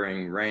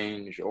 slurring,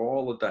 range,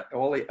 all of that,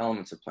 all the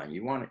elements of playing,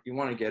 you want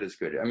to get as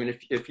good. I mean,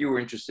 if you were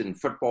interested in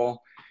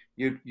football,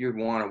 you'd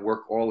want to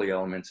work all the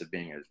elements of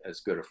being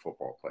as good a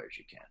football player as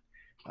you can.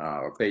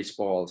 Or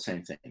baseball,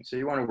 same thing. So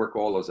you want to work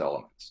all those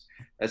elements.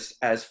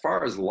 As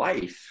far as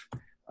life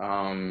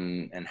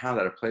and how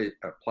that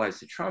applies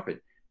to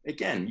trumpet,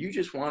 again, you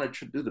just want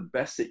to do the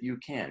best that you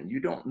can. You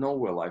don't know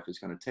where life is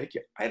going to take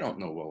you. I don't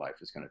know where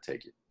life is going to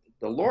take you.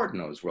 The Lord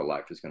knows where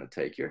life is going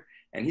to take you.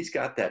 And he's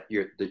got that,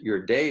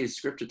 your days,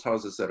 scripture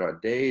tells us that our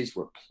days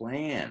were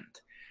planned.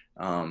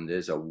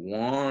 There's a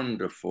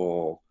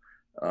wonderful,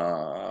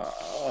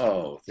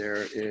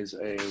 there is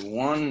a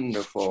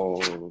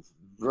wonderful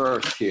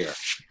verse here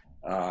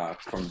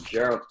from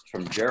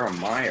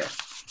Jeremiah.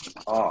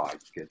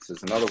 This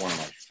is another one of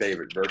my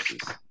favorite verses.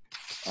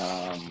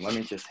 Let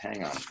me just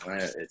hang on.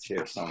 It's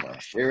here somewhere.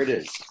 Here it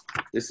is.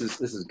 This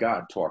is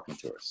God talking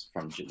to us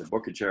from the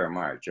book of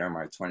Jeremiah,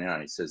 Jeremiah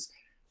 29. He says,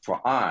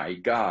 "For I,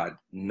 God,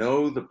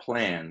 know the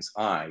plans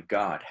I,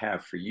 God,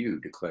 have for you,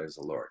 declares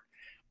the Lord.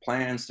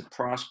 Plans to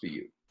prosper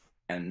you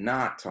and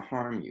not to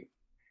harm you.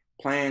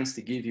 Plans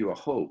to give you a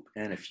hope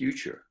and a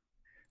future.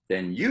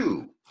 Then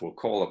you will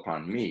call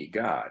upon me,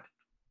 God,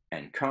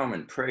 and come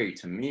and pray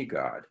to me,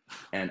 God,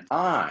 and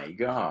I,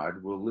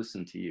 God, will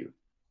listen to you."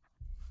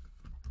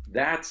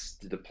 That's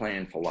the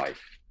plan for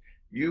life.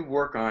 You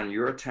work on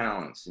your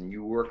talents and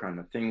you work on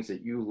the things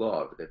that you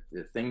love,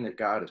 the thing that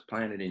God has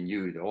planted in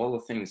you, all the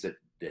things that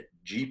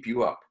jeep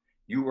you up.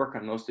 You work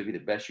on those to be the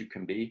best you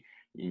can be,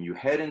 and you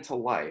head into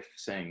life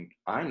saying,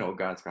 I know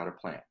God's got a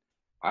plan.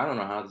 I don't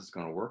know how this is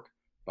going to work,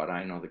 but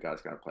I know that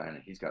God's got a plan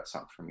and he's got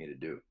something for me to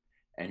do.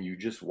 And you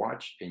just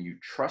watch and you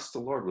trust the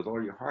Lord with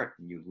all your heart,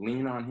 and you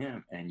lean on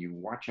him and you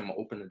watch him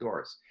open the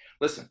doors.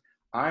 Listen,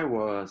 I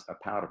was a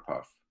powder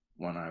puff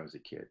when I was a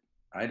kid.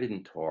 I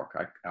didn't talk.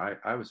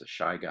 I was a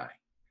shy guy.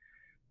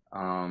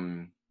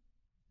 And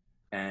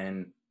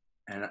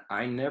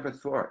I never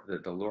thought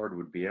that the Lord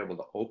would be able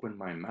to open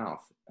my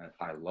mouth.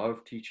 I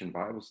love teaching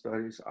Bible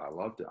studies.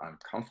 I'm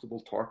comfortable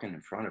talking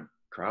in front of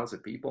crowds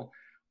of people.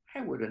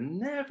 I would have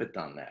never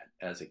done that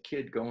as a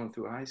kid going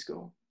through high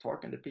school,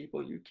 talking to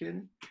people. You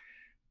kidding?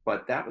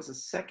 But that was a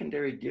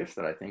secondary gift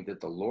that I think that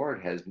the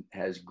Lord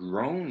has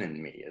grown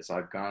in me as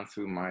I've gone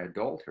through my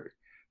adulthood.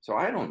 So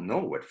I don't know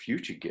what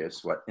future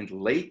gifts, what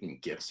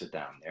latent gifts are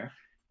down there.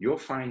 You'll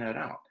find that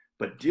out.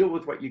 But deal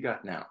with what you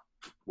got now.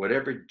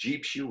 Whatever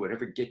jeeps you,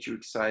 whatever gets you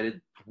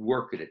excited,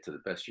 work at it to the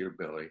best of your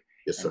ability.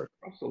 Yes, sir.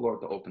 Trust the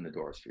Lord to open the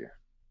doors for you.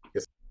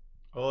 Yes.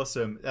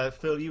 Awesome.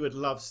 Phil, you would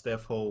love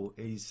Steph Hall.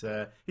 He's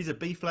a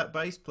B-flat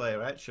bass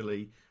player,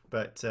 actually,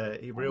 but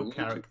a real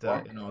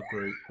character in our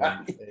group.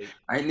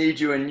 I need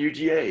you in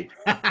UGA.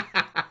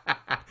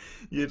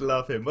 You'd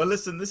love him. Well,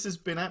 listen, this has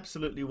been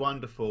absolutely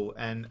wonderful.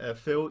 And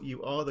Phil,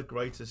 you are the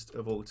greatest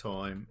of all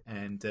time.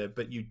 And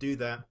but you do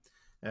that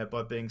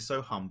by being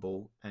so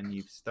humble, and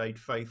you've stayed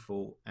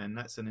faithful. And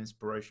that's an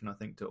inspiration, I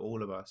think, to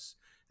all of us.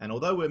 And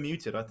although we're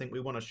muted, I think we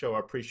want to show our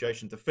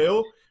appreciation to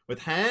Phil with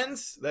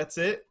hands. That's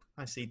it.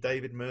 I see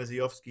David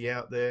Merziowski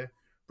out there,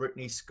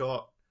 Brittany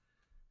Scott,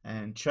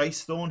 and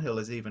Chase Thornhill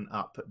is even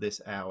up at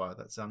this hour.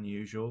 That's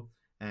unusual.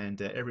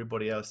 And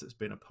everybody else that's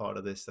been a part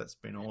of this, that's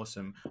been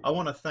awesome. I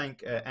want to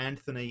thank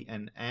Anthony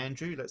and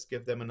Andrew. Let's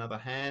give them another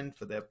hand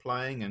for their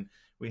playing. And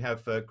we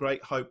have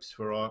great hopes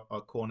for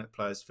our cornet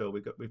players, Phil.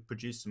 We've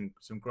produced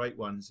some great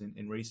ones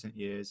in recent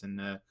years, and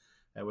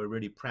we're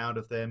really proud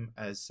of them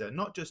as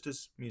not just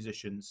as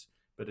musicians,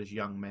 but as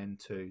young men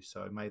too.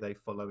 So may they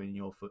follow in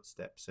your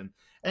footsteps. And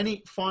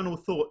any final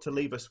thought to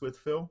leave us with,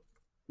 Phil?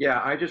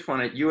 Yeah, I just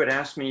wanted, you had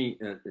asked me,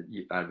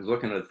 I was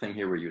looking at the thing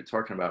here where you were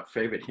talking about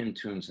favorite hymn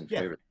tunes and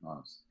favorite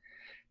songs.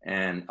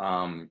 And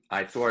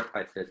I thought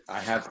I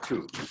have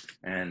two,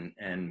 and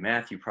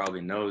Matthew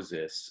probably knows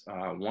this.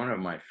 One of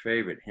my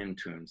favorite hymn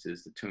tunes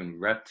is the tune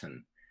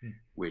Repton,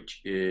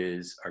 which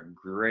is a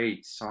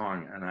great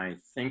song. And I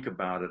think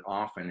about it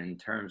often in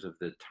terms of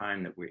the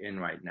time that we're in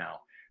right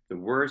now. The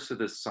words of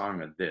this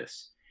song are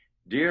this: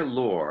 "Dear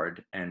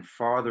Lord and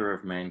Father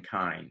of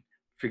mankind,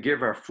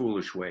 forgive our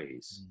foolish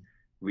ways.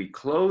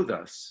 Reclothe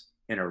us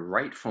in a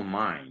rightful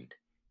mind.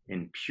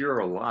 In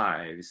purer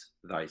lives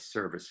thy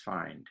service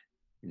find.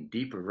 In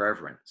deeper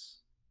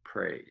reverence,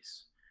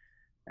 praise."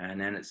 And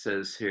then it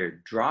says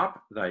here,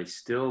 drop thy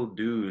still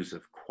dews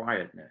of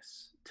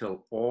quietness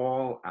till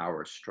all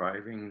our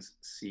strivings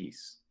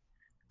cease.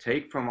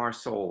 Take from our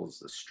souls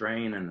the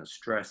strain and the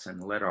stress,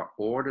 and let our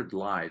ordered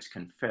lives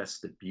confess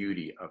the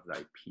beauty of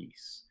thy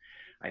peace.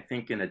 I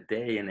think in a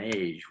day and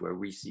age where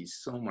we see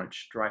so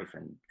much strife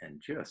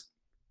and just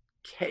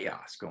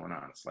chaos going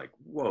on, it's like,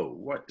 whoa,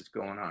 what is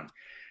going on?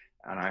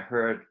 And I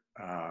heard,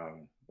 I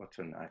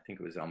think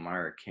it was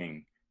Elmira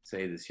King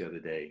say this the other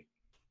day,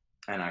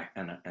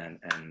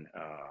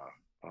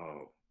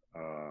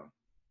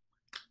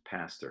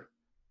 pastor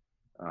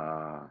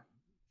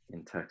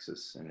in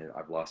Texas, and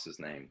I've lost his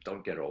name.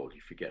 Don't get old,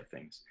 you forget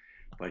things.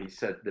 But he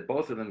said that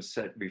both of them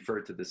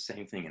referred to the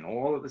same thing, and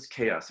all of this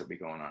chaos that be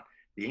going on.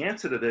 The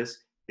answer to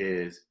this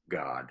is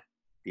God.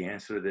 The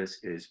answer to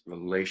this is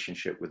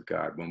relationship with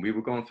God. When we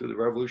were going through the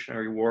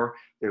Revolutionary War,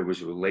 there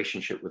was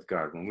relationship with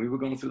God. When we were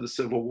going through the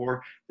Civil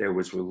War, there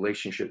was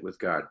relationship with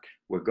God.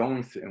 We're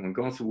going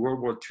through World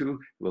War II,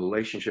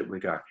 relationship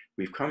with God.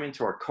 We've come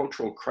into our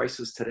cultural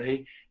crisis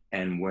today,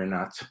 and we're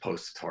not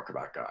supposed to talk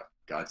about God.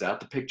 God's out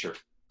the picture.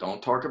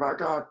 Don't talk about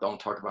God. Don't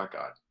talk about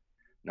God.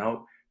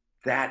 No,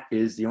 that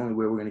is the only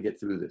way we're going to get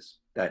through this.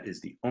 That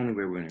is the only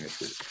way we're going to get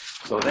through this.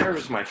 So there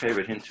is my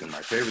favorite hymn tune,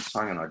 my favorite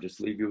song, and I'll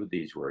just leave you with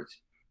these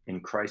words. In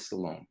Christ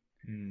alone.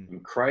 In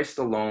Christ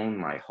alone,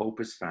 my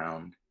hope is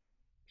found.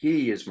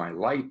 He is my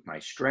light, my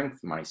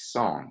strength, my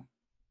song.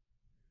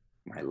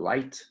 My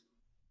light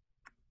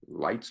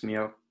lights me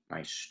up.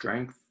 My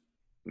strength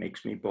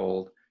makes me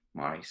bold.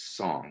 My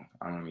song.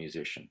 I'm a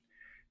musician.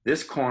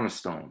 This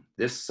cornerstone,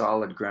 this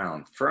solid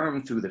ground,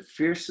 firm through the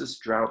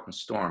fiercest drought and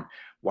storm.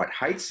 What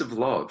heights of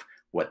love,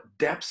 what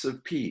depths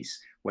of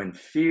peace, when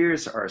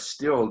fears are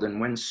stilled and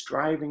when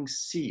strivings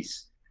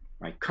cease.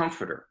 My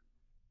comforter,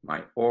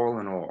 my all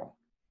in all.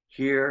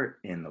 Here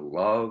in the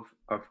love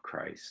of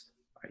Christ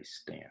I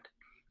stand.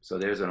 So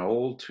there's an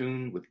old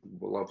tune with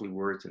lovely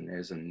words, and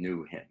there's a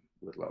new hymn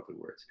with lovely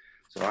words.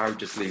 So I would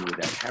just leave with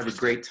that. Have a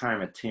great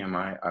time at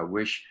TMI. I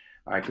wish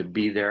I could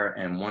be there,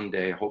 and one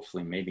day,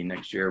 hopefully, maybe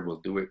next year,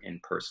 we'll do it in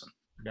person.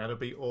 That'll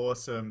be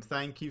awesome.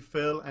 Thank you,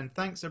 Phil. And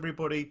thanks,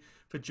 everybody,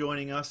 for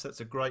joining us.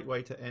 That's a great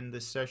way to end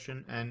this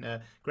session.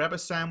 And grab a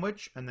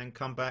sandwich and then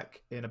come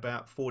back in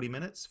about 40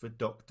 minutes for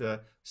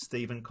Dr.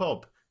 Stephen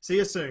Cobb. See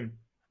you soon.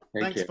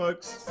 Thanks,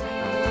 folks.